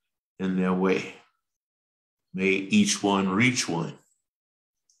them in their way. May each one reach one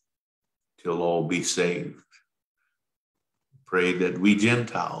till all be saved. Pray that we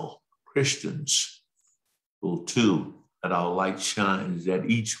Gentile Christians will too, that our light shines, that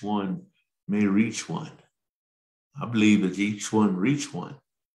each one may reach one. I believe that each one reach one.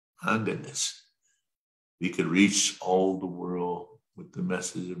 My goodness, we could reach all the world with the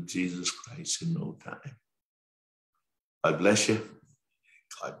message of Jesus Christ in no time. God bless you.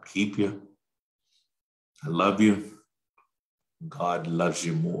 God keep you. I love you. God loves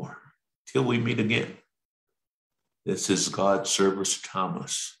you more. Till we meet again. This is God's Service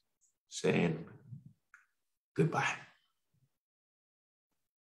Thomas saying goodbye.